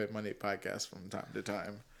be Moped Monday podcast from time to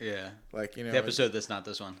time. Yeah. Like, the episode that's not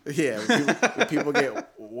this one. Yeah, when people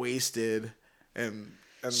get wasted and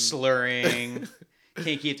slurring,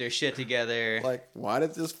 can't keep their shit together. Like, why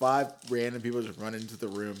did just 5 random people just run into the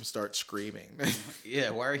room and start screaming?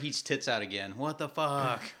 Yeah, why are Heat's tits out again? What the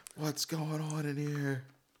fuck? What's going on in here?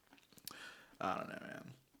 I don't know, man.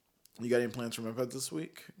 You got any plans for Moped this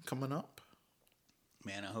week coming up?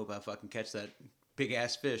 Man, I hope I fucking catch that big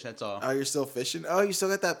ass fish. That's all. Oh, you're still fishing? Oh, you still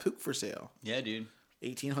got that poop for sale? Yeah, dude.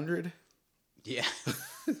 1,800? Yeah.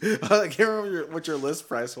 I can't remember what your list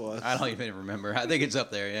price was. I don't even remember. I think it's up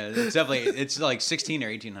there. Yeah, it's definitely like $1,600 or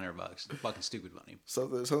 $1,800. Fucking stupid money.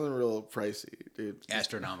 Something real pricey, dude.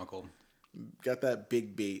 Astronomical. Got that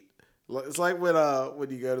big bait. It's like when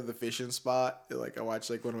you go to the fishing spot. Like I watched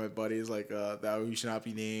like one of my buddies like that who should not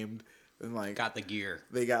be named. And like got the gear.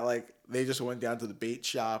 They just went down to the bait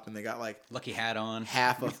shop and they got like lucky hat on,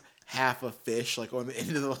 half a fish like on the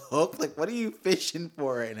end of the hook. Like, what are you fishing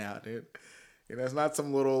for right now, dude? It's not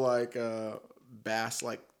some little like bass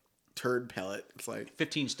like turd pellet. It's like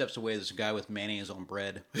 15 steps away. There's a guy with mayonnaise on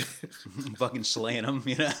bread, fucking slaying them.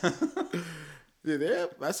 Dude,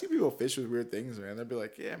 I see people fish with weird things, man. They'll be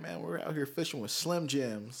like, "Yeah, man, we're out here fishing with Slim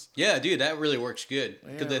Jims." Yeah, dude, that really works good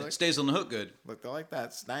because it stays on the hook good. Look, they like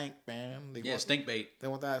that stank, man. Stink bait. They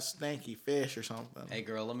want that stanky fish or something. Hey,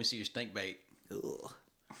 girl, let me see your stink bait. Ugh.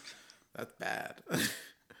 That's bad.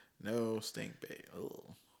 No stink bait. Ugh.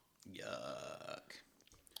 Yuck.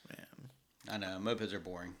 Man. I know, mopeds are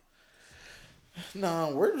boring.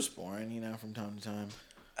 No, we're just boring, from time to time.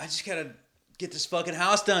 I just gotta get this fucking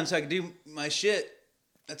house done so I can do my shit.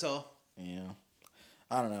 That's all. Yeah.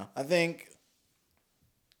 I don't know. I think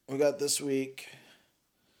we got this week.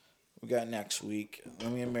 We got next week.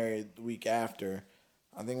 Then we get married the week after.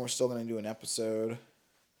 I think we're still going to do an episode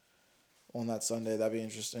on that Sunday. That'd be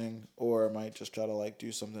interesting. Or I might just try to like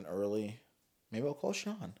do something early. Maybe I'll call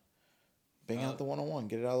Sean. Bang out the 1-on-1.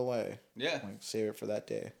 Get it out of the way. Yeah. Like save it for that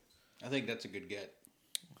day. I think that's a good get.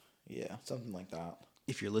 Yeah, something like that.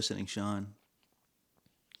 If you're listening, Sean,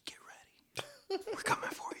 get ready. We're coming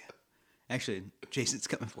for you. Actually, Jason's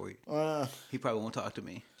coming for you. He probably won't talk to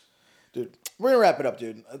me. Dude, we're going to wrap it up,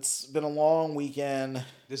 dude. It's been a long weekend.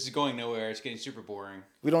 This is going nowhere. It's getting super boring.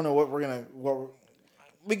 We don't know what we're going to...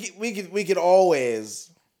 We could always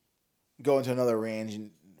go into another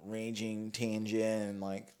ranging tangent and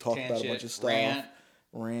like talk about a bunch of stuff.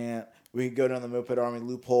 Rant. We could go down the Moped Army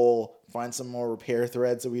loophole, find some more repair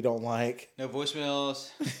threads that we don't like. No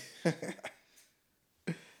voicemails.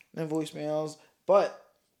 No voicemails. But,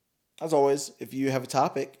 as always, if you have a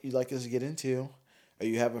topic you'd like us to get into, or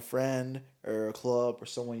you have a friend or a club or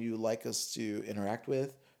someone you'd like us to interact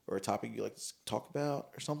with, or a topic you'd like to talk about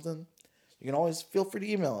or something, you can always feel free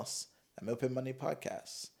to email us at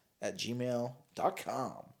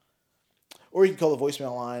mopedmondaypodcast@gmail.com. Or you can call the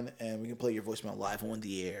voicemail line and we can play your voicemail live on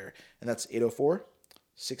the air. And that's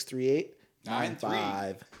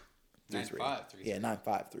 804-638-9533. Yeah,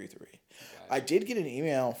 9533. I did get an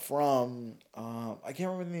email from, I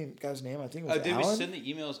can't remember the guy's name. I think it was Did Alan? we send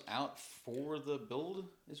the emails out for the build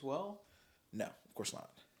as well? No, of course not.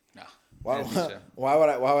 No. Why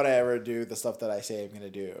would I ever do the stuff that I say I'm going to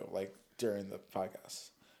do, like during the podcast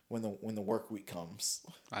when the work week comes?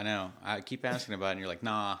 I know. I keep asking about it and you're like,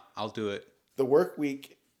 nah, I'll do it. The work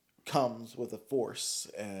week comes with a force,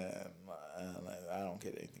 and and I don't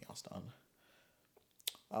get anything else done.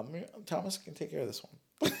 Thomas can take care of this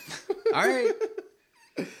one. All right.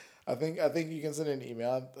 I think you can send an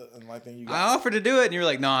email, and I think you. I offered to do it, and you're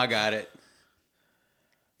like, "No, I got it."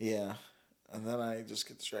 Yeah, and then I just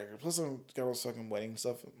get distracted. Plus, I'm got all this fucking wedding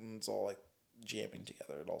stuff, and it's all like jamming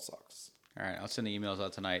together. It all sucks. All right, I'll send the emails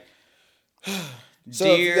out tonight. So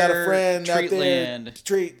if you got a friend out there, Treatland.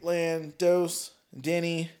 Treatland, Dose,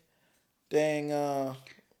 Denny, dang,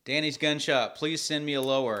 Danny's Gun Shop, please send me a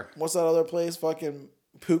lower. what's that other place? Fucking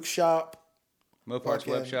Pook Shop, Moparts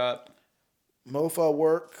Fucking- Web Shop. Mofa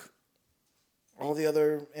Work, all the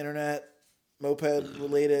other internet moped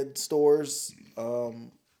related stores.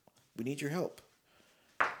 We need your help.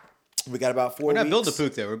 We got about 4 We're not weeks. building a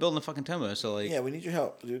Pook though. We're building a fucking Tomo. So like, Yeah, we need your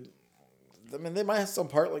help, dude. I mean, they might have some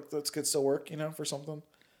part like that could still work, for something.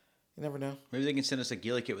 You never know. maybe they can send us a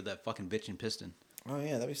Gila kit with that fucking bitch and piston. Oh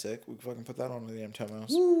yeah, that'd be sick. We could fucking put that on the damn Tomos.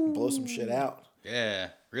 Blow some shit out. Yeah,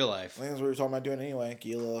 real life. I think that's what we were talking about doing anyway.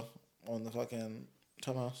 Gila on the fucking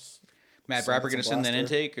Tomos. Matt Send Brapper us gonna a send that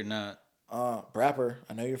blaster. intake or not? Brapper,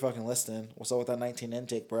 I know you're fucking listening. What's up with that 19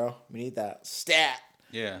 intake, bro? We need that stat.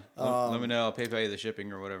 Yeah, let me know. I'll pay you the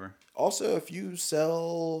shipping or whatever. Also, if you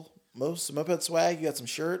sell most moped swag, you got some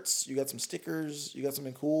shirts, you got some stickers, you got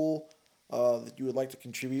something cool that you would like to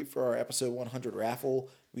contribute for our episode 100 raffle.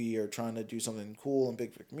 We are trying to do something cool and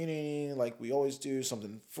big for the community, like we always do,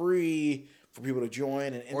 something free for people to join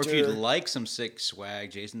and enter. Or if you'd like some sick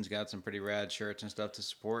swag, Jason's got some pretty rad shirts and stuff to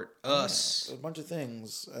support us. A bunch of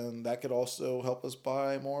things, and that could also help us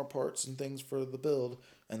buy more parts and things for the build.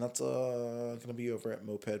 And that's going to be over at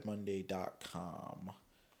mopedmonday.com.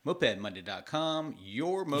 MopedMonday.com,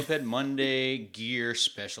 your Moped Monday gear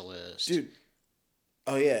specialist. Dude.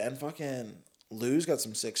 Oh, yeah, and fucking Lou's got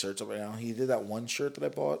some sick shirts up right now. He did that one shirt that I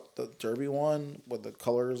bought, the derby one, with the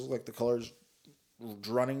colors,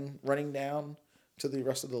 running down to the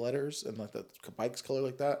rest of the letters, and like the bike's color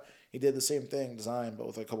like that. He did the same thing, design, but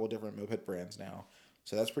with a couple of different moped brands now.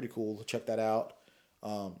 So that's pretty cool. Check that out.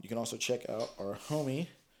 You can also check out our homie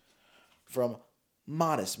from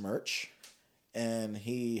Modest Merch, and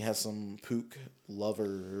he has some Pook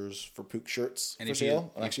lovers for Pook shirts And for if you-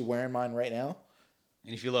 sale. I'm actually wearing mine right now.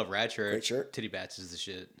 And if you love rad shirt, Great shirt. Titty Bats is the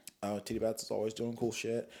shit. Titty Bats is always doing cool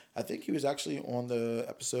shit. I think he was actually on the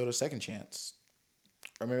episode of Second Chance,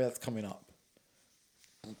 or maybe that's coming up.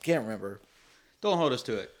 Can't remember. Don't hold us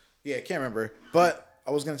to it. Yeah, can't remember. But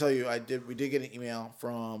I was gonna tell you, we did get an email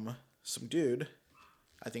from some dude.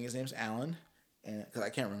 I think his name's Alan, and because I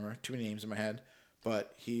can't remember, too many names in my head.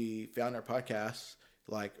 But he found our podcast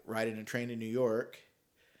like riding a train in New York,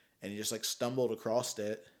 and he just like stumbled across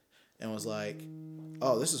it and was like,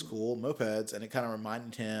 "Oh, this is cool, mopeds," and it kind of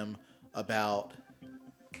reminded him about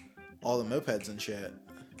all the mopeds and shit.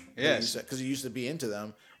 Yes. because he used to be into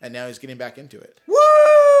them, and now he's getting back into it. Woo!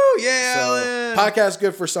 Yeah, So, Alan! podcast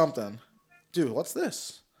good for something. Dude, what's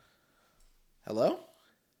this? Hello?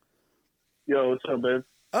 Yo, what's up, babe?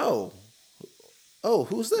 Oh,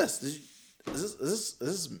 who's this? Is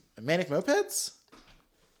this Manic Mopeds?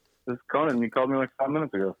 This is Conan. You called me like 5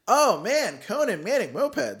 minutes ago. Oh man, Conan, Manic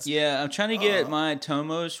Mopeds. Yeah, I'm trying to get my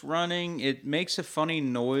Tomos running. It makes a funny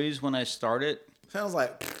noise when I start it. Sounds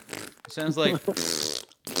like It sounds like...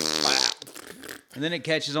 and then it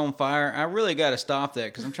catches on fire. I really got to stop that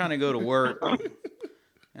because I'm trying to go to work.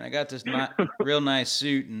 And I got this real nice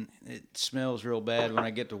suit, and it smells real bad when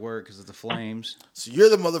I get to work because of the flames. so. You're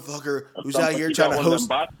the motherfucker who's out here trying to host.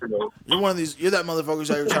 You're You're one of these. You're that motherfucker who's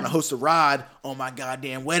out here trying to host a ride on my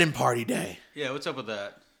goddamn wedding party day. Yeah, what's up with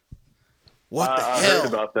that? What the I hell?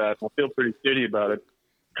 heard about that. I feel pretty shitty about it.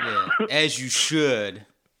 Yeah, as you should.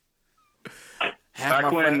 Half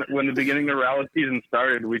Back my friend- when the beginning of rally season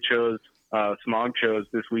started, we chose Smog chose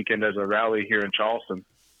this weekend as a rally here in Charleston.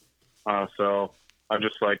 So I've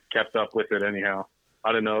just like kept up with it anyhow. I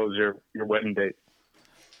didn't know it was your wedding date.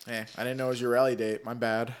 Hey, I didn't know it was your rally date. My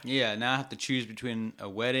bad. Yeah, now I have to choose between a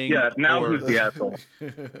wedding. Yeah, now or... who's the asshole?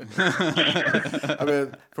 I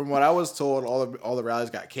mean, from what I was told, all the rallies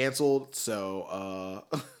got canceled. So,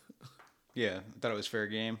 Yeah, I thought it was fair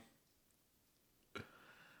game.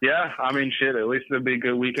 Yeah, I mean, shit. At least it'll be a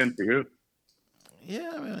good weekend for you.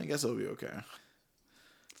 yeah, I mean, I guess it'll be okay.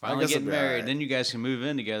 Finally guess getting it'll be married, alright. then you guys can move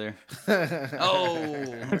in together. Live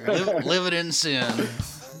it in sin.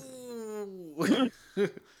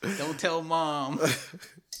 Don't tell mom.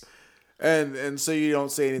 And so you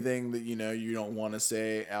don't say anything that you don't want to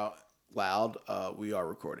say out loud. We are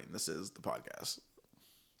recording. This is the podcast.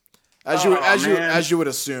 As you man. as you would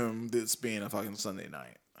assume, this being a fucking Sunday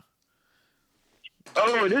night.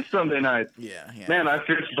 Oh, it is Sunday night. Yeah. Man, I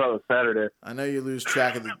seriously thought it was Saturday. I know you lose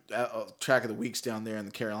track of the weeks down there in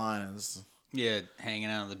the Carolinas. Yeah, hanging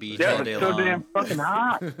out on the beach Yeah, all it's day so long, damn fucking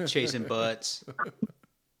hot. chasing butts.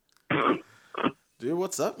 Dude,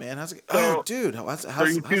 what's up, man? How's it? So, Oh, dude, how's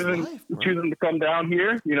you choosing, life, bro? choosing to come down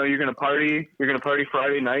here? You know, you're gonna party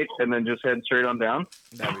Friday night and then just head straight on down.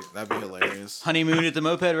 That'd be hilarious. Honeymoon at the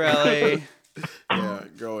moped rally. Yeah,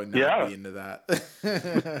 girl would not be into that.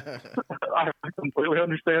 I completely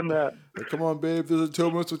understand that. Like, come on, babe. There's a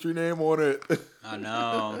Thomas with your name on it. I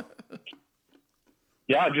know.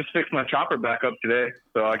 Yeah, I just fixed my chopper back up today,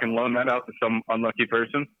 so I can loan that out to some unlucky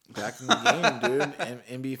person. Back in the game, dude.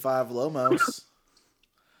 MB5 Lomos.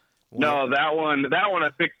 No, that one I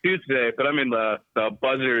fixed too today, but I mean the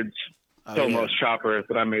Buzzards Tomos chopper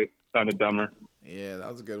that I made sounded dumber. Yeah,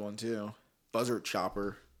 that was a good one too. Buzzard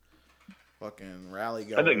chopper. Fucking rally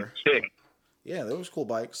I think goer. it's sick. Yeah, those cool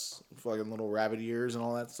bikes. Fucking little rabbit ears and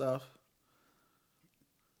all that stuff.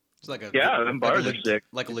 It's like a them bars are sick.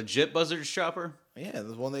 Like a legit buzzard shopper. Yeah,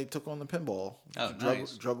 the one they took on the pinball. Oh, Drug,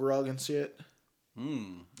 nice. Drug rug and shit.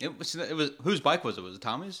 It was whose bike was it? Was it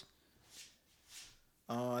Tommy's?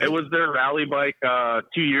 It was their rally bike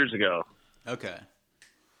 2 years ago. Okay.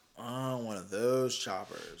 Oh, one of those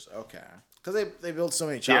choppers. Okay. Because they build so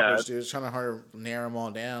many choppers, dude. It's kind of hard to narrow them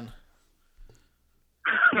all down.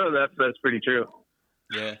 That's pretty true.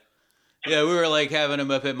 Yeah. Yeah, we were like having a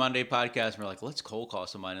Muppet Monday podcast, and we're like, let's cold call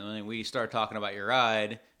somebody. And then we start talking about your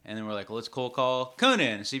ride, and then we're like, let's cold call Conan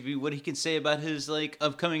and see what he can say about his like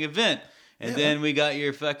upcoming event. And then we got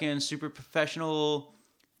your fucking super professional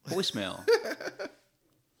voicemail.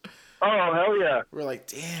 Oh, hell yeah. We're like,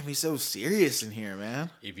 damn, he's so serious in here, man.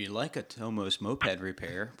 If you like a Tomos moped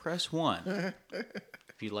repair, press 1.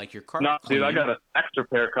 If you like your car No, dude, I cleaned- got an extra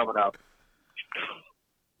pair coming out.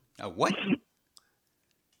 A what?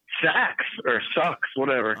 Sacks or sucks,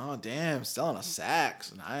 whatever. Oh, damn. Selling a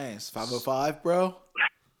sax. Nice. 505, bro.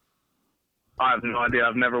 I have no idea.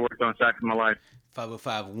 I've never worked on sacks in my life.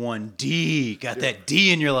 505 1D. Got that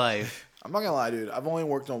D in your life. I'm not going to lie, dude. I've only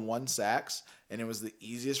worked on one sax, and it was the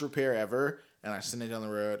easiest repair ever, and I sent it down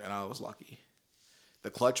the road, and I was lucky.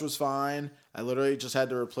 The clutch was fine. I literally just had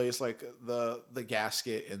to replace, like, the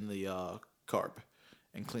gasket in the carb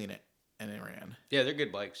and clean it, and it ran. Yeah, they're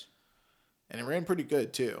good bikes. And it ran pretty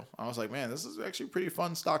good, too. I was like, man, this is actually a pretty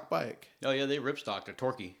fun stock bike. Oh, yeah, they ripstock. They're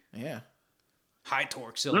torquey. Yeah. High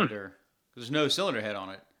torque cylinder. There's no cylinder head on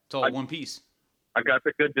it. It's all one piece. I got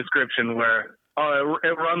the good description where,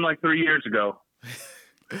 it run like 3 years ago.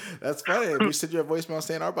 That's funny. We sent you a voicemail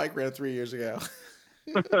saying our bike ran 3 years ago.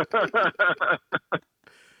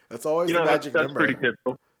 That's always the magic that's number. pretty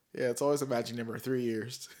typical. Yeah, it's always a magic number, 3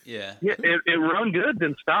 years. Yeah. Yeah, it run good,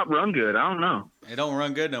 then stop run good. I don't know. It don't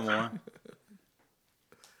run good no more.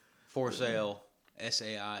 For sale.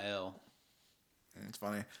 SAIL. It's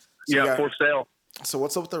funny. So, Yeah, for sale. so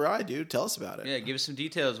what's up with the ride, dude? Tell us about it. Yeah, give us some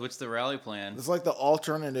details. What's the rally plan? It's like the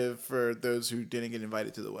alternative for those who didn't get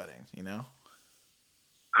invited to the wedding, you know?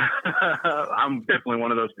 I'm definitely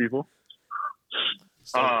one of those people.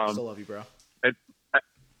 Still love you, bro.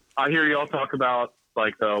 I hear y'all talk about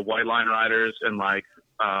like the white line riders and like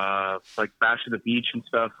Bash to the Beach and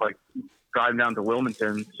stuff, like driving down to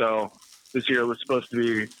Wilmington. So this year it was supposed to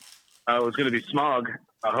be, it was going to be Smog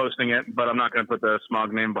hosting it, but I'm not going to put the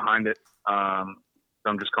Smog name behind it. So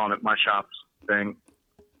I'm just calling it my shop's thing.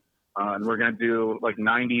 And we're going to do like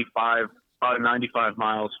 95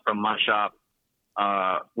 miles from my shop,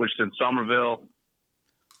 which is in Somerville.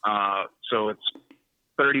 So it's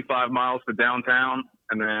 35 miles to downtown,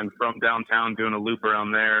 and then from downtown doing a loop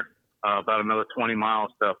around there, about another 20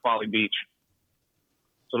 miles to Folly Beach.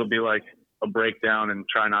 So it'll be like a breakdown and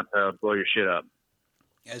try not to blow your shit up.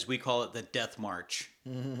 As we call it, the Death March.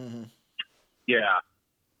 Yeah.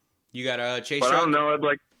 You got a chase But truck? I don't know. I'm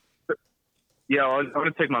going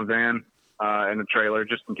to take my van and a trailer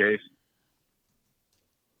just in case.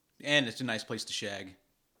 And it's a nice place to shag.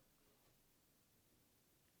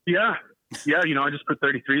 Yeah. Yeah, I just put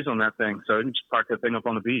 33s on that thing, so I can just park that thing up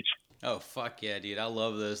on the beach. Oh, fuck yeah, dude. I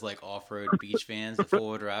love those, like, off-road beach vans, the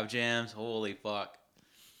four-wheel drive jams. Holy fuck.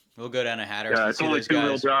 We'll go down to Hatteras Yeah, and it's see only those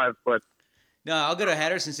two-wheel guys. drive, but No, I'll go to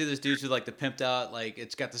Hatteras and see those dudes with, like, the pimped out, like,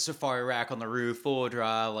 it's got the safari rack on the roof, four-wheel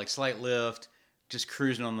drive, like, slight lift, just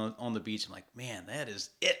cruising on the beach. I'm like, man, that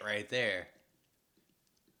is it right there.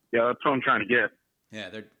 yeah, that's what I'm trying to get. Yeah,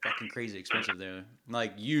 they're fucking crazy expensive there.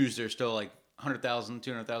 Like, used, they're still, like, 100,000,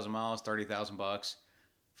 200,000 miles, $30,000 bucks.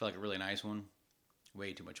 I feel like a really nice one.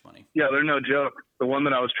 Way too much money. Yeah, they're no joke. The one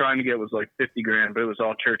that I was trying to get was like $50,000, but it was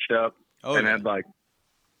all churched up and had like,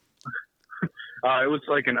 it was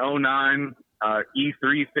like an 09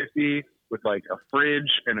 E350 with like a fridge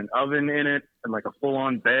and an oven in it and like a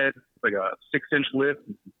full-on bed, like a 6-inch lift,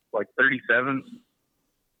 like 37.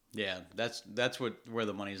 Yeah, that's where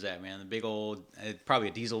the money's at, man. The big old, probably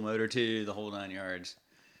a diesel motor too, the whole 9 yards.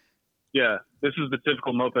 Yeah, this is the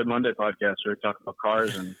typical Moped Monday podcast where we talk about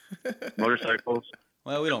cars and motorcycles.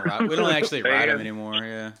 Well, we don't actually ride them anymore.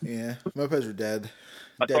 Yeah. Yeah, mopeds are dead.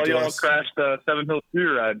 I Dead saw to y'all us. crashed Seven Hill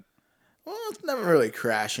scooter ride. Well, it's never really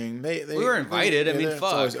crashing. They We were invited. I mean, it's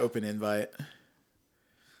fuck. always open invite.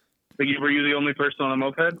 Were you the only person on a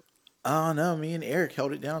moped? Oh no, me and Eric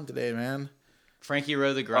held it down today, man. Frankie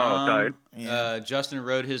rode the Grom. tight. Yeah. Justin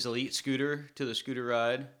rode his Elite scooter to the scooter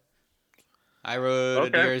ride. I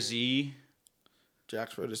rode a DRZ.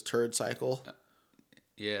 Jax rode his turd cycle.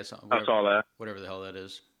 Yeah, I saw that. whatever the hell that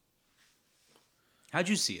is. How'd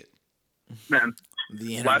you see it? Man,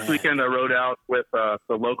 The internet. last weekend I rode out with the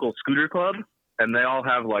local scooter club, and they all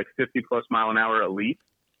have like 50-plus mile-an-hour Elite.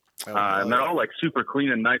 Oh, And they're all like super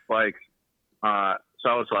clean and nice bikes. So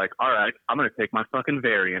I was like, all right, I'm going to take my fucking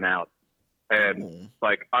Variant out. And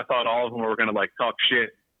like, I thought all of them were going to like talk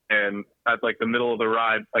shit. And at like the middle of the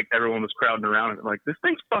ride, like everyone was crowding around and like, this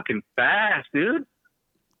thing's fucking fast, dude.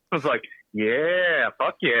 I was like, yeah,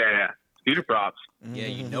 fuck yeah. Scooter props. Yeah,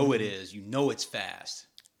 you know it is. You know it's fast.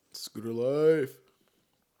 Scooter life.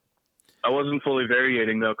 I wasn't fully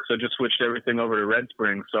variating though, because I just switched everything over to Red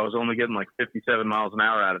Spring. So I was only getting like 57 miles an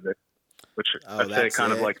hour out of it, which I'd say that's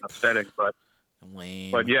kind of it. like upsetting, but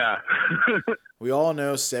Lame. yeah. We all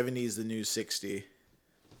know 70 is the new 60.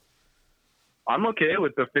 I'm okay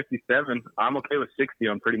with the 57. I'm okay with 60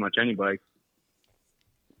 on pretty much any bike.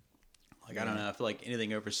 Like, I don't know. I feel like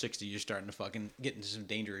anything over 60, you're starting to fucking get into some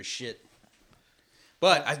dangerous shit.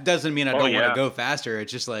 But it doesn't mean I don't want to go faster.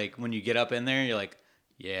 It's just like when you get up in there, you're like,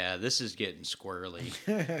 yeah, this is getting squirrely.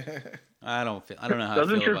 I don't know how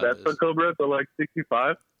Doesn't I feel your about Vespa this. Cobra to like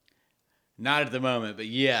 65? Not at the moment, but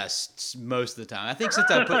yes, most of the time. I think since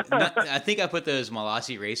I put those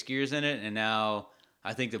Malasi race gears in it, and now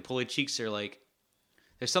I think the pulley cheeks are like,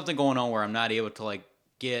 there's something going on where I'm not able to like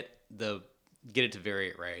get it to vary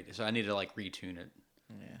it right. So I need to like retune it.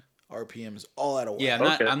 Yeah. RPM's all out of whack.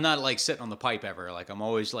 Yeah, I'm not like sitting on the pipe ever. Like I'm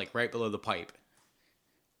always like right below the pipe.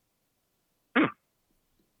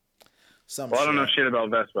 Some Well, I don't know shit. shit about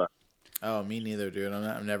Vespa. Oh, me neither, dude.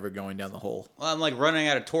 I'm never going down the hole. Well, I'm like running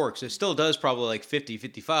out of torque. So it still does probably like 50,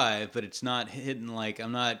 55, but it's not hitting like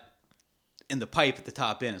I'm not in the pipe at the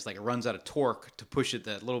top end. It's like it runs out of torque to push it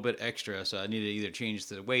that little bit extra. So I need to either change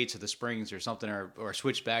the weights or the springs or something, or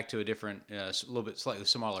switch back to a different, a little bit slightly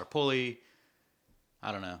smaller pulley.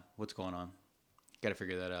 I don't know what's going on. Got to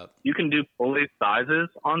figure that out. You can do pulley sizes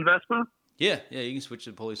on Vespa? Yeah, you can switch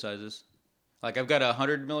the pulley sizes. Like I've got a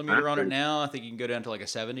 100 millimeter on it now. I think you can go down to like a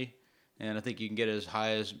 70, and I think you can get as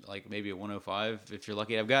high as like maybe a 105 if you're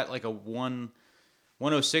lucky. I've got like a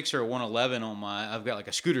 106 or a 111 on my. I've got like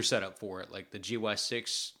a scooter setup for it, like the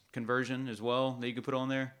GY6 conversion as well that you can put on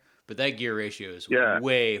there. But that gear ratio is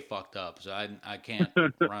way fucked up, so I can't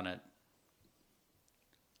run it.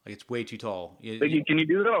 Like it's way too tall. Can you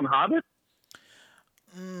do that on Hobbit?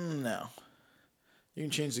 No. You can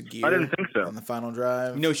change the gear. I didn't think so. On the final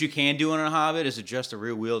drive. You know what you can do on a Hobbit is adjust the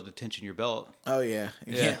rear wheel to tension your belt. Oh yeah.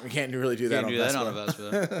 We can't really do You that can't on do Vespa. that on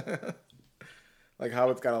a Vespa. Like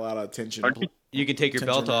Hobbit's got a lot of tension. You can take your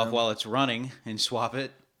belt Tension off room. while it's running and swap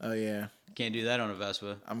it. Oh yeah. Can't do that on a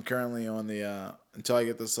Vespa. I'm currently on the until I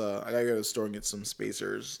get this. I gotta go to the store and get some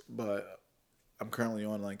spacers, but I'm currently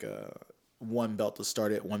on like a one belt to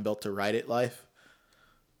start it, one belt to ride it life.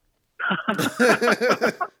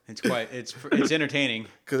 It's entertaining.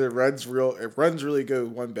 Because it runs really good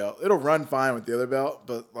with one belt. It'll run fine with the other belt,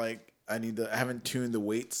 but like I haven't tuned the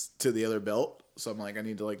weights to the other belt, so I'm like I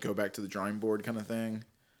need to like go back to the drawing board kind of thing.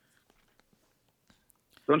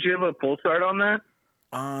 Don't you have a pull start on that?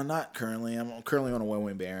 Not currently. I'm currently on a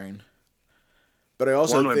one-way bearing, but I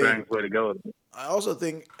also One-way think bearing's the way to go. I also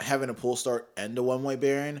think having a pull start and a one-way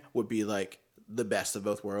bearing would be like the best of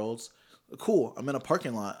both worlds. Cool, I'm in a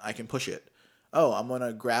parking lot, I can push it. Oh, I'm on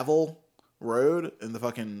a gravel road in the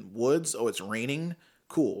fucking woods. Oh, it's raining.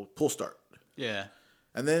 Cool, pull start. Yeah.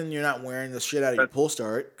 And then you're not wearing the shit out of your pull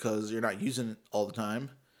start because you're not using it all the time.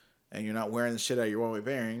 And you're not wearing the shit out of your one-way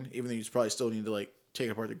bearing, even though you probably still need to like take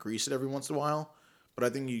it apart to grease it every once in a while. But I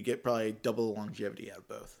think you get probably double the longevity out of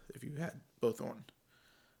both if you had both on.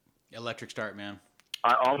 Electric start, man.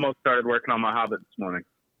 I almost started working on my Hobbit this morning.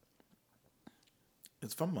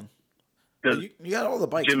 It's a fun one. Because You got all the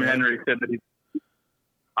bikes. Jim man. Henry said that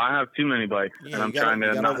I have too many bikes, Yeah, and I'm you gotta- trying you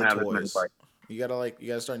to gotta not have the have as many toys. bikes. You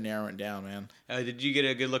gotta start narrowing it down, man. Did you get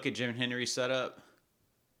a good look at Jim Henry's setup?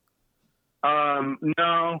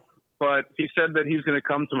 No, but he said that he's going to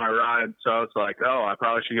come to my ride. So I was like, oh, I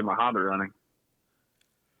probably should get my Hobbit running.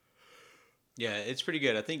 Yeah, it's pretty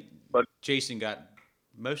good. I think But- Jason got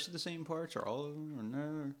most of the same parts, or all of them, or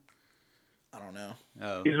no? I don't know.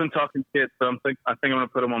 Oh, He's been talking shit, so I think I'm going to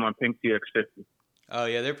put him on my pink TX50. oh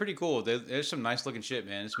yeah, they're pretty cool. There's some nice looking shit,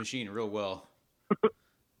 man. It's machined real well.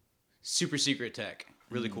 Super secret tech,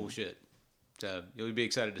 really cool shit. So you'll be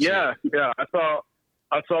excited to see. Yeah, it. yeah.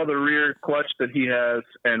 I saw the rear clutch that he has,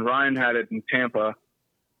 and Ryan had it in Tampa.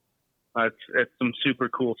 It's some super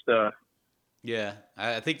cool stuff. Yeah.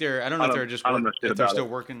 I think they're. I don't know if they're just. I don't know If shit they're about still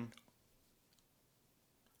it. working.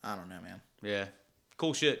 I don't know, man. Yeah.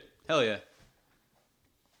 Cool shit. Hell yeah.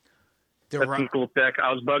 That's some cool tech.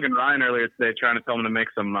 I was bugging Ryan earlier today, trying to tell him to make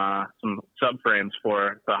some subframes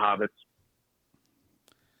for the Hobbits.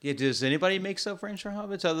 Yeah. Does anybody make subframes for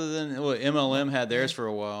Hobbits other than MLM had theirs for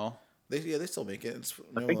a while? They still make it. It's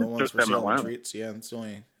I think it's ones just for sale on MLM. treats. Yeah, it's the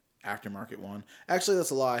only aftermarket one. Actually, that's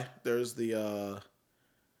a lie. There's the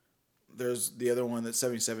other one that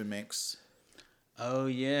 77 makes. Oh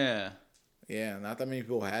yeah. Yeah, not that many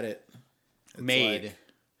people had it. It's Made. like-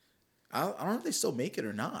 I don't know if they still make it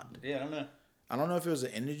or not. Yeah, I don't know. I don't know if it was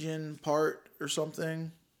an Indigen part or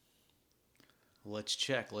something. Let's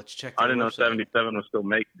check. The I didn't know website. 77 was still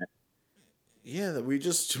making it. Yeah, we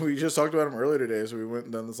just talked about them earlier today, so we went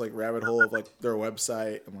and done this like rabbit hole of like their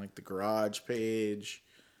website and like the garage page,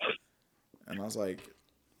 and I was like,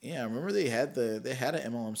 yeah, I remember they had an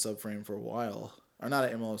MLM subframe for a while, or not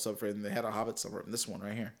an MLM subframe, they had a Hobbit subframe. This one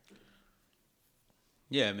right here.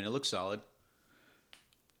 Yeah, I mean it looks solid,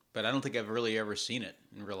 but I don't think I've really ever seen it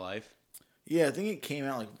in real life. Yeah, I think it came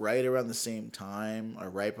out like right around the same time or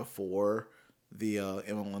right before the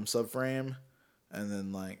MLM subframe, and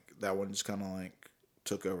then like that one just kind of like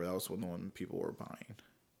took over. That was when the one people were buying.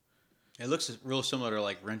 It looks real similar to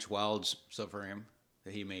like Wrench Wild's subframe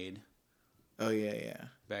that he made Oh yeah.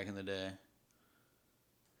 back in the day.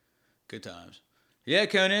 Good times. Yeah,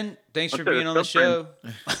 Conan, thanks for Okay, being on the show.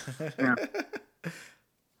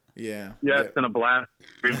 Yeah. Yeah, it's been a blast.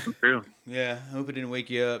 Dreams come true. Yeah, I hope it didn't wake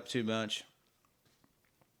you up too much.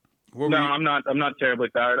 Where No, were you- I'm not terribly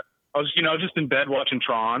tired. I was just in bed watching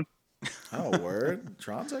Tron. Oh, word.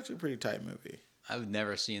 Tron's actually a pretty tight movie. I've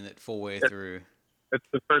never seen it full way through. It's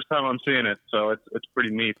the first time I'm seeing it, so it's pretty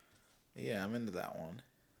neat. Yeah, I'm into that one.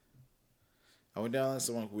 I went down this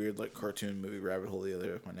one weird like cartoon movie rabbit hole the other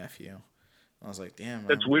day with my nephew. I was like, damn.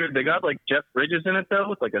 That's weird. They got like Jeff Bridges in it though,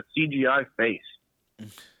 with like a CGI face.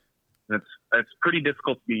 That's pretty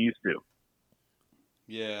difficult to be used to.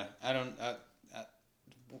 Yeah, I don't.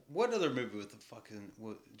 What other movie with the fucking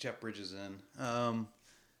Jeff Bridges in?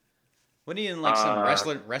 Wasn't he in like some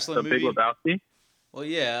wrestling The movie? Big Lebowski. Well,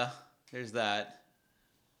 yeah, there's that.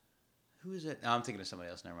 Who is it? No, I'm thinking of somebody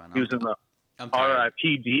else. Never mind. He was in the I'm tired.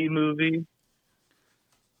 R.I.P.D. movie.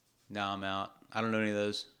 No, I'm out. I don't know any of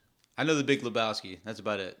those. I know the Big Lebowski. That's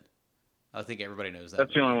about it. I think everybody knows that.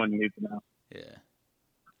 That's the movie. only one you need to know. Yeah.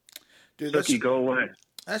 Dude, Cookie, go away.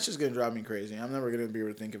 that's just gonna drive me crazy. I'm never gonna be able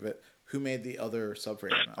to think of it. Who made the other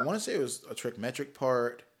subframe? I want to say it was a Trickmetric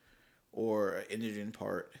part or an Indigen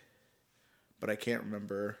part, but I can't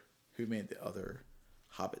remember who made the other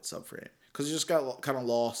Hobbit subframe because it just got kind of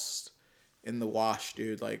lost in the wash,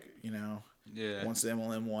 dude. Like Yeah. once the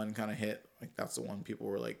MLM one kind of hit, like that's the one people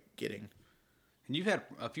were like getting. And you've had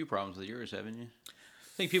a few problems with yours, haven't you?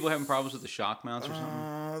 I think people having problems with the shock mounts or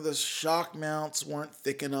something. The shock mounts weren't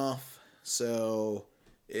thick enough, so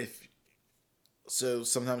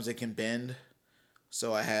sometimes they can bend.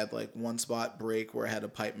 So I had like one spot break where I had a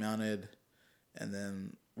pipe mounted, and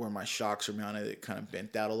then where my shocks are mounted, it kind of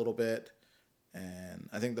bent out a little bit. And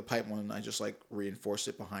I think the pipe one, I just like reinforced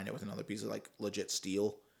it behind it with another piece of like legit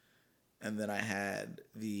steel. And then I had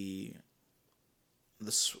the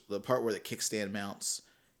part where the kickstand mounts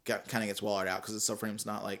kind of gets walled out because the subframe's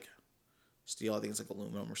not like steel. I think it's like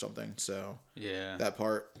aluminum or something. So Yeah. that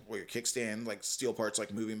part where your kickstand, like steel parts,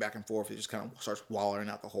 like moving back and forth, it just kind of starts wallering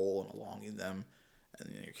out the hole and elongating them, and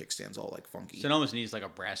then your kickstand's all like funky. So it almost needs like a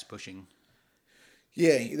brass bushing.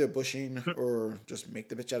 Yeah, either bushing or just make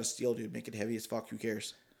the bitch out of steel, dude. Make it heavy as fuck. Who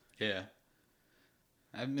cares? Yeah.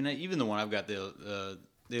 I mean, even the one I've got, the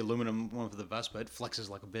aluminum one for the Vespa, it flexes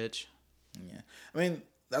like a bitch. Yeah, I mean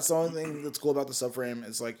that's the only thing that's cool about the subframe.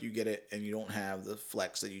 It's like you get it and you don't have the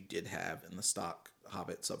flex that you did have in the stock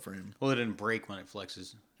Hobbit subframe. Well, it didn't break when it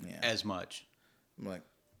flexes Yeah. as much. I'm like,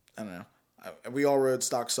 I don't know. We all rode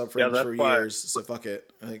stock subframes that's for why- years, so fuck it.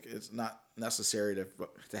 Like it's not necessary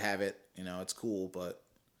to have it. You know, it's cool, but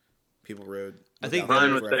people rode. I think without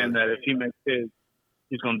Brian it was forever. saying that if he makes his,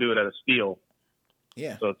 he's going to do it out of steel,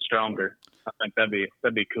 Yeah. so it's stronger. I think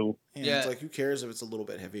that'd be cool. Yeah, Yeah. It's like who cares if it's a little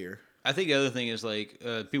bit heavier? I think the other thing is like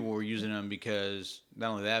people were using them because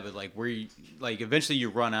not only that, but like eventually you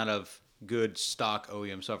run out of good stock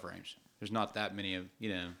OEM subframes. There's not that many of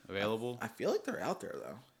available. I feel like they're out there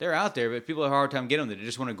though. They're out there, but people have a hard time getting them. They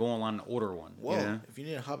just want to go online and order one. Well, you know? if you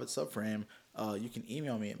need a Hobbit subframe, you can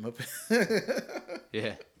email me at Moped.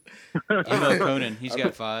 Yeah. Email Conan. He's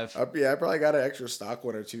got 5. I probably got an extra stock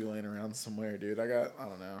one or two laying around somewhere, dude. I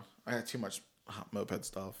don't know. I got too much moped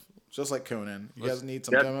stuff. Just like Conan. You guys need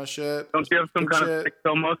some demo shit? Don't you have some kind of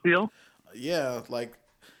Tomos deal? Yeah, like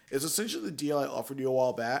it's essentially the deal I offered you a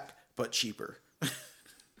while back, but cheaper.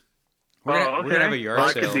 We're gonna have a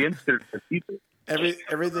yard sale.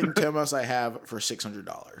 Everything Tomos I have for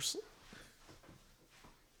 $600.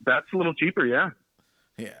 That's a little cheaper, yeah.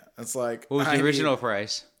 Yeah, it's like What was the original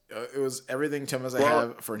price? It was everything Tomos I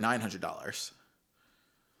have for $900.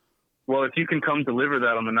 Well, if you can come deliver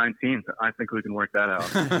that on the 19th, I think we can work that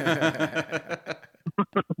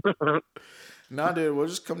out. Nah, dude, we'll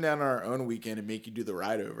just come down on our own weekend and make you do the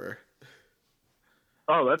ride over.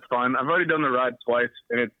 Oh, that's fine. I've already done the ride twice,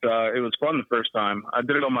 and it was fun the first time. I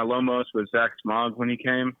did it on my Lomos with Zach Smog when he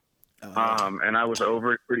came, and I was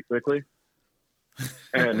over it pretty quickly.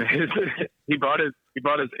 And he bought his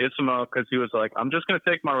Isimo because he was like, I'm just gonna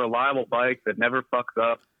take my reliable bike that never fucks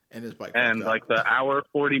up. And his bike. And like the hour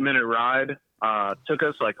 40-minute ride took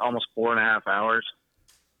us like almost 4.5 hours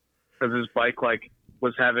because his bike like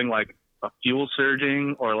was having like a fuel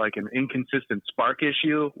surging or like an inconsistent spark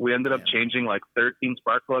issue. We ended up changing like 13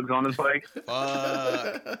 spark plugs on his bike.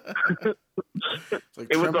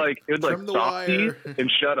 It would soft seize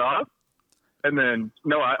and shut off. And then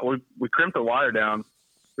we crimped the wire down.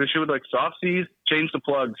 Then she would like soft seize, change the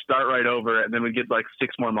plug, start right over, and then we'd get like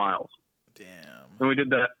 6 more miles. Damn. And we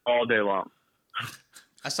did that all day long.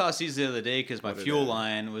 I saw a season the other day because my fuel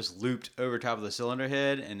line was looped over top of the cylinder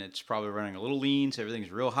head, and it's probably running a little lean, so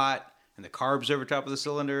everything's real hot, and the carb's over top of the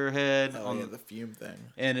cylinder head. Oh, yeah, the fume thing.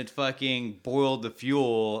 And it fucking boiled the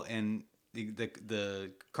fuel, and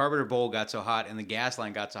the carburetor bowl got so hot, and the gas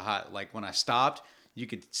line got so hot. Like when I stopped, you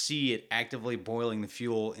could see it actively boiling the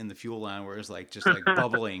fuel in the fuel line, where it was like just like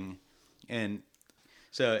bubbling, and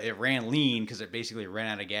so it ran lean because it basically ran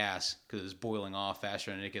out of gas because it was boiling off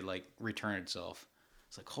faster than it could like return itself.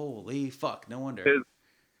 It's like, holy fuck, no wonder.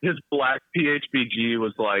 His black PHBG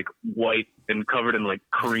was like white and covered in like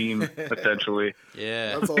cream, essentially.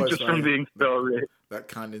 Yeah. That's always just funny. from being so rich. That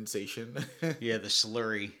condensation. Yeah, the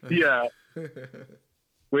slurry. Yeah.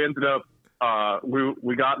 We ended up,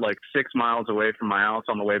 we got like 6 miles away from my house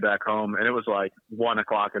on the way back home, and it was like 1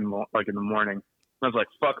 o'clock in the morning. I was like,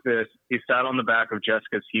 fuck this. He sat on the back of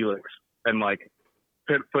Jessica's Helix and like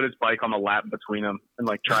put his bike on the lap between them and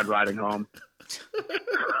like tried riding home.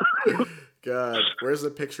 God, where's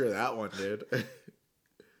the picture of that one, dude?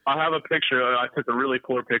 I have a picture. I took a really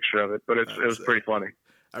poor picture of it, but it was pretty funny.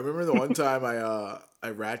 I remember the one time I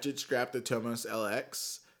ratchet strapped the Tomos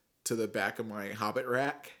LX to the back of my Hobbit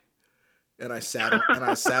rack, and I sat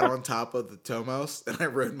on top of the Tomos, and I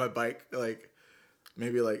rode my bike like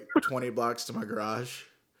maybe like 20 blocks to my garage.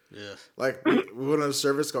 Yeah. Like we went on a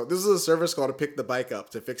service call. This is a service call to pick the bike up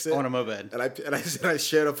to fix it On a moped. And I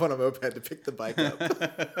showed up on a moped to pick the bike up.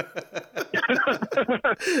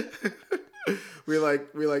 we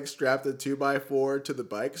strapped a 2x4 to the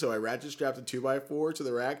bike, so I ratchet strapped a 2x4 to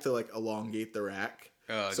the rack to like elongate the rack.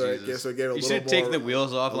 Oh, so Jesus. it gave a you little should have taken the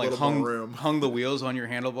wheels off and like hung the wheels on your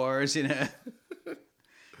handlebars, you know.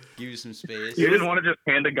 Give you some space. You didn't want to just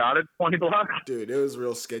hand a God at 20 blocks? Dude, it was a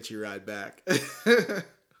real sketchy ride back.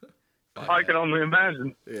 I can only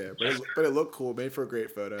imagine. Yeah, but it looked cool. Made for a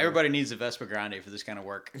great photo. Everybody needs a Vespa Grande for this kind of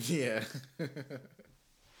work. Yeah.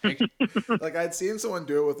 Like I'd seen someone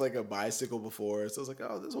do it with like a bicycle before, so I was like,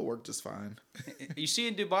 "Oh, this will work just fine." You see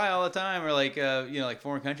in Dubai all the time, or like like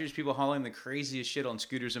foreign countries, people hauling the craziest shit on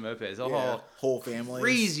scooters and mopeds. They'll haul whole families,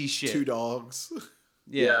 crazy shit. 2 dogs.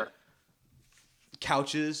 Yeah.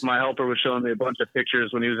 Couches. My helper was showing me a bunch of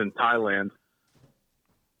pictures when he was in Thailand.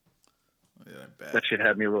 Yeah, I bet. That shit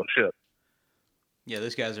had me a little shook. Yeah,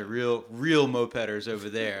 those guys are real mopeders over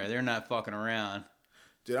there. They're not fucking around.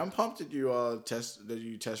 Dude, I'm pumped that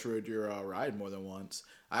you test rode your ride more than once.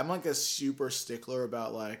 I'm like a super stickler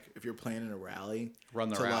about like if you're planning a rally, Run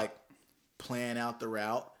the to route. like plan out the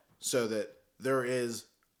route so that there is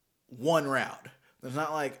one route. There's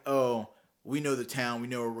not like, oh, we know the town, we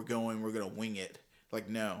know where we're going, we're gonna wing it. Like,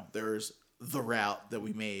 no, there's the route that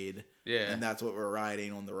we made. Yeah. And that's what we're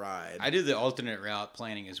riding on the ride. I do the alternate route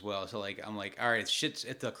planning as well. So like I'm like, all right,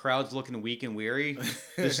 if the crowd's looking weak and weary,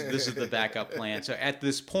 this is the backup plan. So at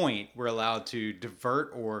this point, we're allowed to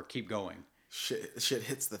divert or keep going. Shit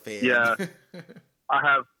hits the fan. Yeah.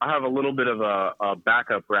 I have a little bit of a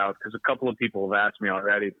backup route because a couple of people have asked me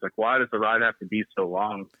already. It's like, why does the ride have to be so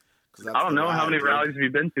long? 'Cause that's I don't the know how ride, many dude. rallies have you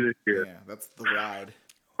been to this year. Yeah, that's the ride.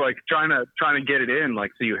 It's like trying to get it in,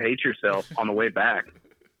 like so you hate yourself on the way back.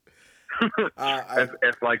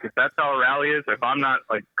 If that's how a rally is, if I'm not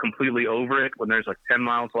like completely over it when there's like 10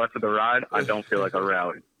 miles left of the ride, I don't feel like a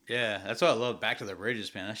rally. Yeah, that's what I love. Back to the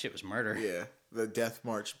Bridges, man. That shit was murder. Yeah, the death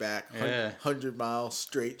march back. Yeah. 100 mile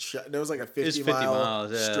straight shot. There was like a 50, It's 50 mile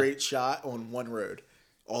miles, yeah. straight shot on one road,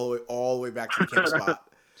 all the way back to the camp spot.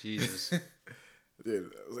 Jesus.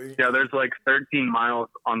 Dude, Yeah, there's like 13 miles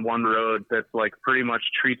on one road that's like pretty much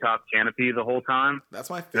treetop canopy the whole time. that's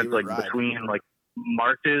my It's favorite like ride. between like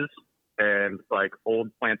marshes and like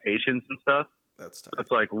old plantations and stuff. That's tough.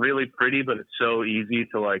 It's like really pretty, but it's so easy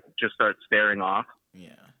to like just start staring off Yeah.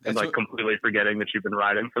 and That's like what- completely forgetting that you've been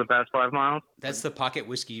riding for the past 5 miles. That's the pocket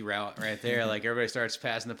whiskey route right there. Like everybody starts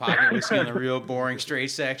passing the pocket whiskey on the real boring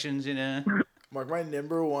straight sections, you know? Mark, my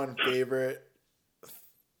number one favorite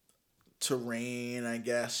terrain, I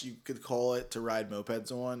guess you could call it, to ride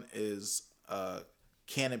mopeds on is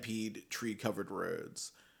canopied tree covered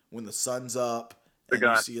roads. When the sun's up and you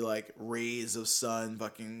Forgot. see like rays of sun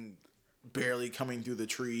fucking barely coming through the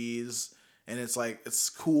trees, and it's like it's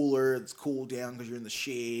cooler, it's cool down because you're in the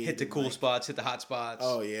shade. Hit the and, cool like, spots, hit the hot spots.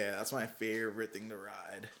 Oh yeah, that's my favorite thing to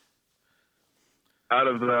ride. Out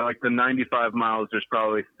of the 95 miles, there's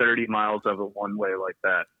probably 30 miles of it one way like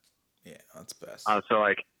that. Yeah, that's best. So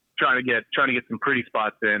like trying to get some pretty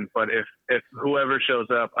spots in. But if whoever shows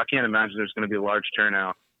up, I can't imagine there's going to be a large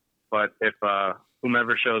turnout. But if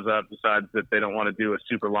whomever shows up decides that they don't want to do a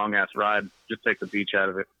super long ass ride, just take the beach out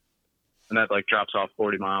of it, and that like drops off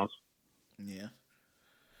 40 miles. Yeah.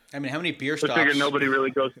 I mean, how many beer I stops? figure nobody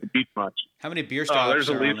really goes to the beach much. How many beer stops? Oh, there's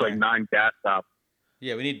at are least on like there? 9 gas stops.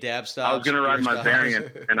 Yeah, we need dab stops. I was going to ride beer my stops.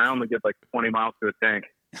 variant, and I only get like 20 miles to a tank.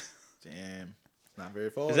 Damn. Not very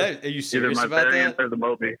far. Is that? Are you Either serious my about variant that? or the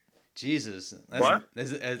Moby. Jesus. That's, What?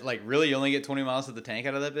 Is it, like really? You only get 20 miles to the tank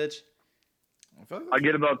out of that bitch? I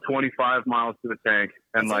get about 25 miles to the tank,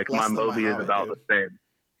 and That's like like my less than my Moby is Hobbit, about dude. the same.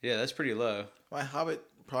 Yeah, that's pretty low. My Hobbit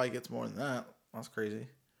probably gets more than that. That's crazy.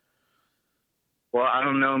 Well, I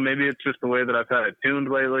don't know. Maybe it's just the way that I've had it tuned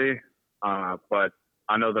lately, but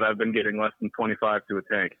I know that I've been getting less than 25 to a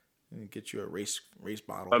tank. Get you a race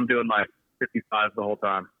bottle. I'm doing like 55 the whole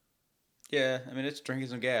time. Yeah, I mean, it's drinking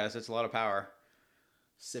some gas. It's a lot of power.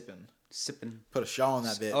 Sipping. Sipping. Put a shawl on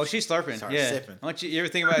that bitch. Oh, she's slurping. Sorry, yeah. sipping. Why don't you ever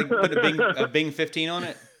think about putting a Bing 15 on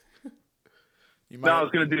it? You No, I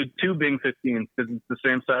was going to do 2 Bing 15s because it's the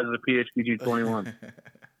same size as a PHPG 21.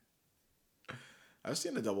 I've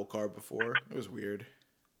seen a double carb before. It was weird.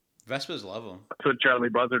 Vespas love them. That's what Charlie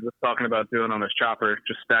Buzzard was talking about doing on his chopper,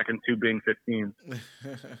 just stacking 2 Bing 15s.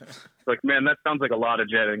 It's like, man, that sounds like a lot of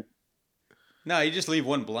jetting. No, you just leave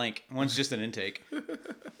one blank. One's just an intake.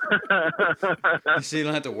 So you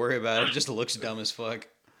don't have to worry about it. It just looks dumb as fuck.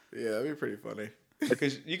 Yeah, that'd be pretty funny.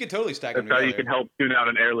 Because you could totally stack them That's how together. you can help tune out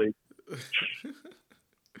an air leak.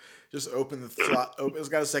 Just open the throttle. It's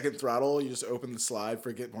got a second throttle. You just open the slide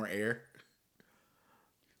for get more air.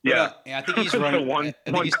 Yeah. Yeah, I think he's running. One- I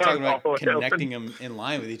think one he's talking car's about all the way connecting them in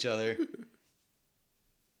line with each other.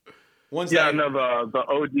 One's Yeah, that, no, the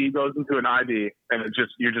OD goes into an ID, and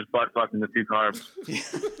you're just butt fucking the 2 carbs.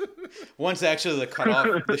 one's actually the cutoff,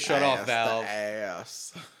 the shut off Ass, valve. the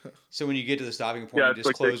ass. So when you get to the stopping point, Yeah, you it's just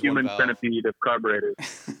like the close one human valve. centipede of carburetors.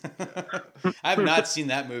 I have not seen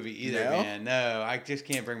that movie either, No? man. No, I just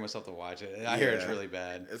can't bring myself to watch it. I hear it's Yeah. really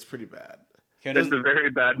bad. It's pretty bad. Kevin It's doesn't- a very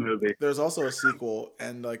bad movie. There's also a sequel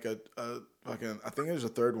and like a fucking. I think there's a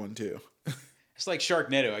third one too. It's like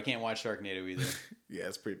Sharknado. I can't watch Sharknado either. Yeah,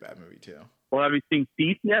 it's a pretty bad movie too. Well, have you seen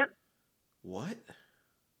Teeth yet? What?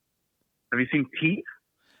 Have you seen Teeth?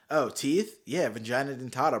 Oh, teeth? Yeah, vagina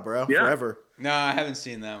dentata, bro. Yeah. Forever. No, I haven't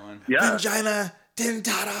seen that one. Yeah. Vagina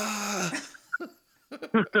dentata.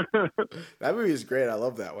 That movie is great. I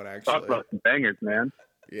love that one Talk actually. about some bangers, man.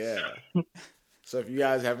 Yeah. So if you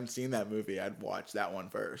guys haven't seen that movie, I'd watch that one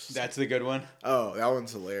first. That's the good one. Oh, that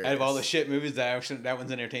one's hilarious. Out of all the shit movies, that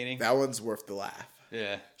one's entertaining. that one's worth the laugh.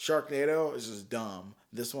 Yeah. Sharknado is just dumb.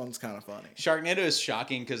 This one's kind of funny. Sharknado is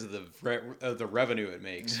shocking because of the revenue it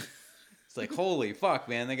makes. It's like, holy fuck,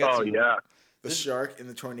 man! They got Oh, some, yeah. The shark in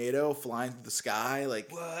the tornado flying through the sky, like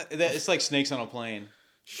What? It's like snakes on a plane.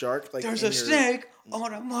 shark. Like There's in a your- snake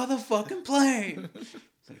on a motherfucking plane.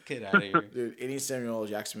 It's like, get out of here. Dude, any Samuel L.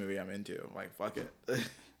 Jackson movie I'm into, I'm like, fuck it.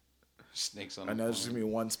 Snakes on I a know there's plane. gonna be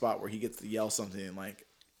one spot where he gets to yell something like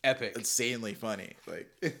Epic. insanely funny. Like,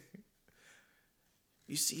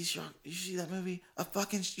 you see shark? You see that movie?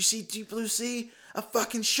 You see Deep Blue Sea? A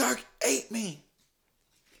fucking shark ate me.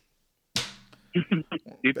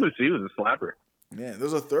 Deep Blue Sea was a slapper. Yeah,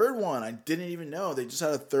 there's a third one. I didn't even know. They just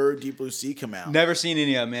had a third Deep Blue Sea come out. Never seen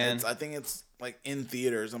any of them, man. I think it's like in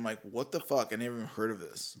theaters. I'm like, what the fuck? I never even heard of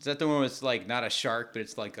this. Is that the one where it's like not a shark, but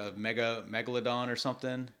it's like a megalodon or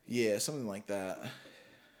something? Yeah, something like that.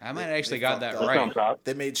 I might They- actually they got fucked that up. right. Top.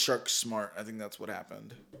 They made sharks smart. I think that's what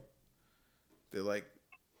happened. They're like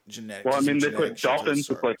genetic. Well, I mean, they genetic put shit to dolphins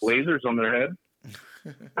with like sharks. lasers on their head.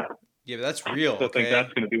 Yeah, but that's real. So I think Okay?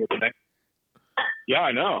 that's going to be what the next. Yeah,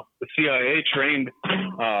 I know. The CIA trained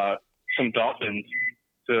some dolphins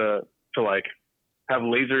to like have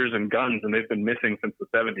lasers and guns, and they've been missing since the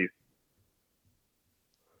 70s.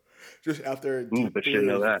 Just out there, but you didn't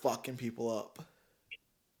know that. fucking people up.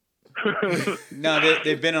 No,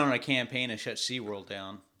 they've been on a campaign to shut SeaWorld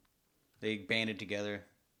down. They banded together.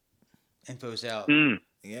 Info's out. Mm.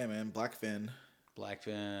 Yeah, man, Blackfin.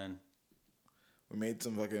 Blackfin. We made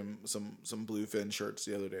some fucking some bluefin shirts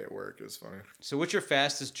the other day at work. It was funny. So what's your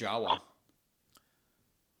fastest Jawa?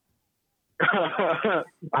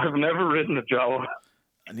 I've never ridden a Jawa.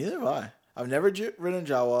 Neither have I. I've never ridden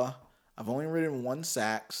Jawa. I've only ridden one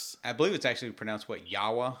Sax. I believe it's actually pronounced what,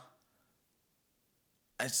 Yawa?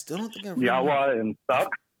 I still don't think I've ridden. Yawa and stuff.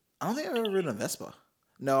 I don't think I've ever ridden a Vespa.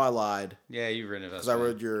 No, I lied. Yeah, you've ridden it. Because I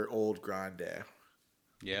rode your old Grande.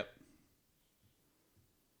 Yep.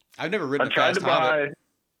 I've never I ridden a tried fast to buy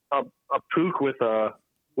Hobbit. a Puke with a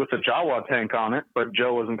Jawa tank on it, but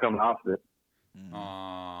Joe wasn't coming off of it.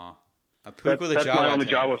 Aww. A Puke with a That's Jawa. my only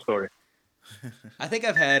tank. Jawa story. I think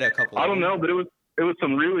I've had a couple. I of don't them. know, but it was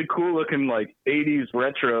some really cool looking like 80s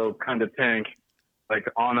retro kind of tank, like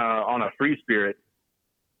on a Free Spirit.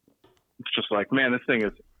 It's just like, man, this thing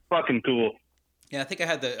is fucking cool. Yeah, I think I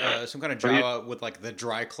had the some kind of Jawa with like the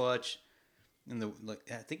dry clutch, and the like.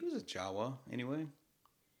 I think it was a Jawa anyway.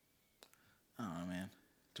 I don't know, man.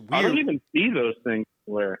 It's I don't weird. even see those things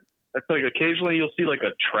where it's like occasionally you'll see like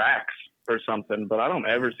a Trax or something, but I don't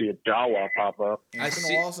ever see a Jawa pop up. Yeah, it's been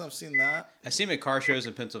see- a while since I've seen that. I see them at car shows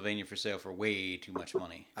in Pennsylvania for sale for way too much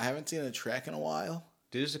money. I haven't seen a Trek in a while.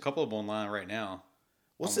 Dude, there's a couple of them online right now.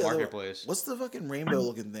 What's on the other? Marketplace. What's the fucking rainbow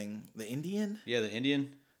looking thing? The Indian? Yeah, the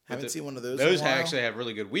Indian. Haven't With seen one of those. Those in a while. actually have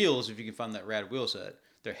really good wheels if you can find that rad wheel set.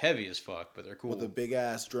 They're heavy as fuck, but they're cool. with a big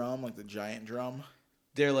ass drum, like the giant drum.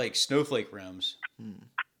 They're like snowflake rims. Hmm.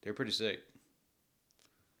 They're pretty sick.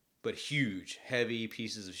 But huge, heavy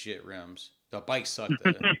pieces of shit rims. The bikes suck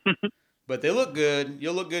though. But they look good.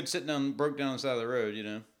 You'll look good sitting on broke down the side of the road, you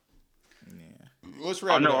know. Yeah. Let's I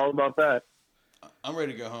wrap it know all up. about that. I'm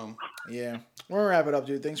ready to go home. Yeah. We're gonna wrap it up,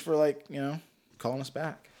 dude. Thanks for calling us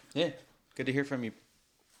back. Yeah. Good to hear from you.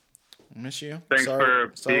 I miss you. Thanks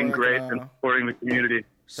for being we're great not and gonna- supporting the community.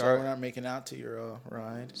 Sorry we're not making out to your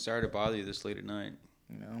ride. Sorry to bother you this late at night.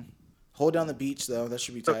 You know, hold down the beach though. That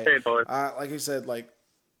should be tight. Okay, boys. Like I said, like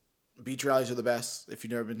beach rallies are the best. If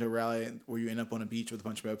you've never been to a rally where you end up on a beach with a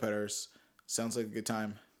bunch of mopeders, sounds like a good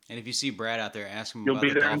time. And if you see Brad out there, ask him You'll about be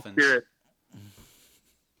the there in Dolphins. spirit.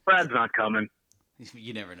 Brad's not coming.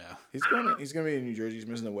 You never know. He's gonna be in New Jersey. He's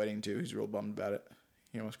missing a wedding too. He's real bummed about it.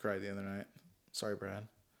 He almost cried the other night. Sorry, Brad.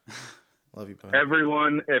 Love you, bud.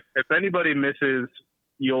 Everyone, if anybody misses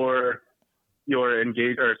your your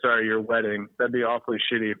wedding, that'd be awfully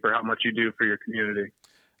shitty for how much you do for your community.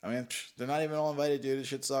 I mean, they're not even all invited, dude. This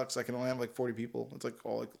shit sucks. I can only have like 40 people. It's like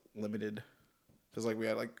all like limited. Cause like we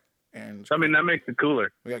had like, and I mean, that makes it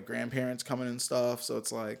cooler. we got grandparents coming and stuff. So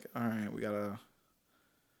it's like, all right, we gotta.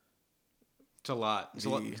 It's a lot. It's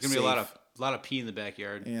Be gonna be a lot safe. of pee in the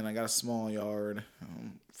backyard. And I got a small yard.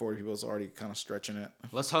 40 people is already kind of stretching it.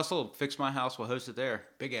 Let's hustle, fix my house, we'll host it there.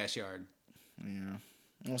 Big ass yard. Yeah,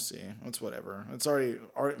 we'll see. It's whatever. It's already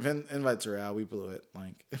our invites are out. We blew it.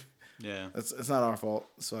 Like, Yeah. it's not our fault.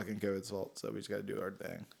 It's fucking COVID's fault. So we just got to do our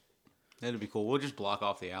thing. That'd be cool. We'll just block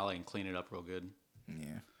off the alley and clean it up real good.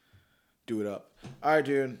 Yeah, do it up. All right,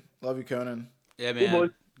 dude. Love you, Conan. Yeah, Cool, man. boys.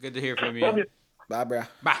 Good to hear from Love you. you. Bye, bruh.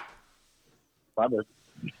 Bye. Bye, boys.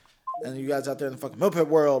 And you guys out there in the fucking moped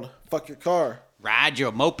world, fuck your car. Ride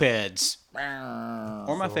your mopeds. Not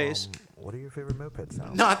Or my face. What are your favorite moped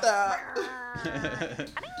sounds? that.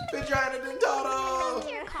 Vagina dentata.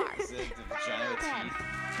 Your car.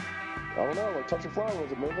 I don't know, like touch a flower,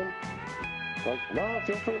 was it moving? Like, nah, I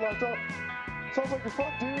feel pretty locked up. Sounds like you're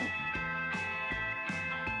fucked, dude.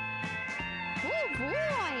 Oh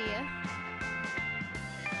boy.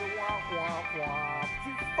 Womp womp womp.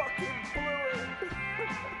 You fucking blew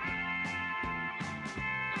it.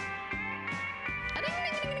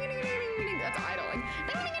 That's idling.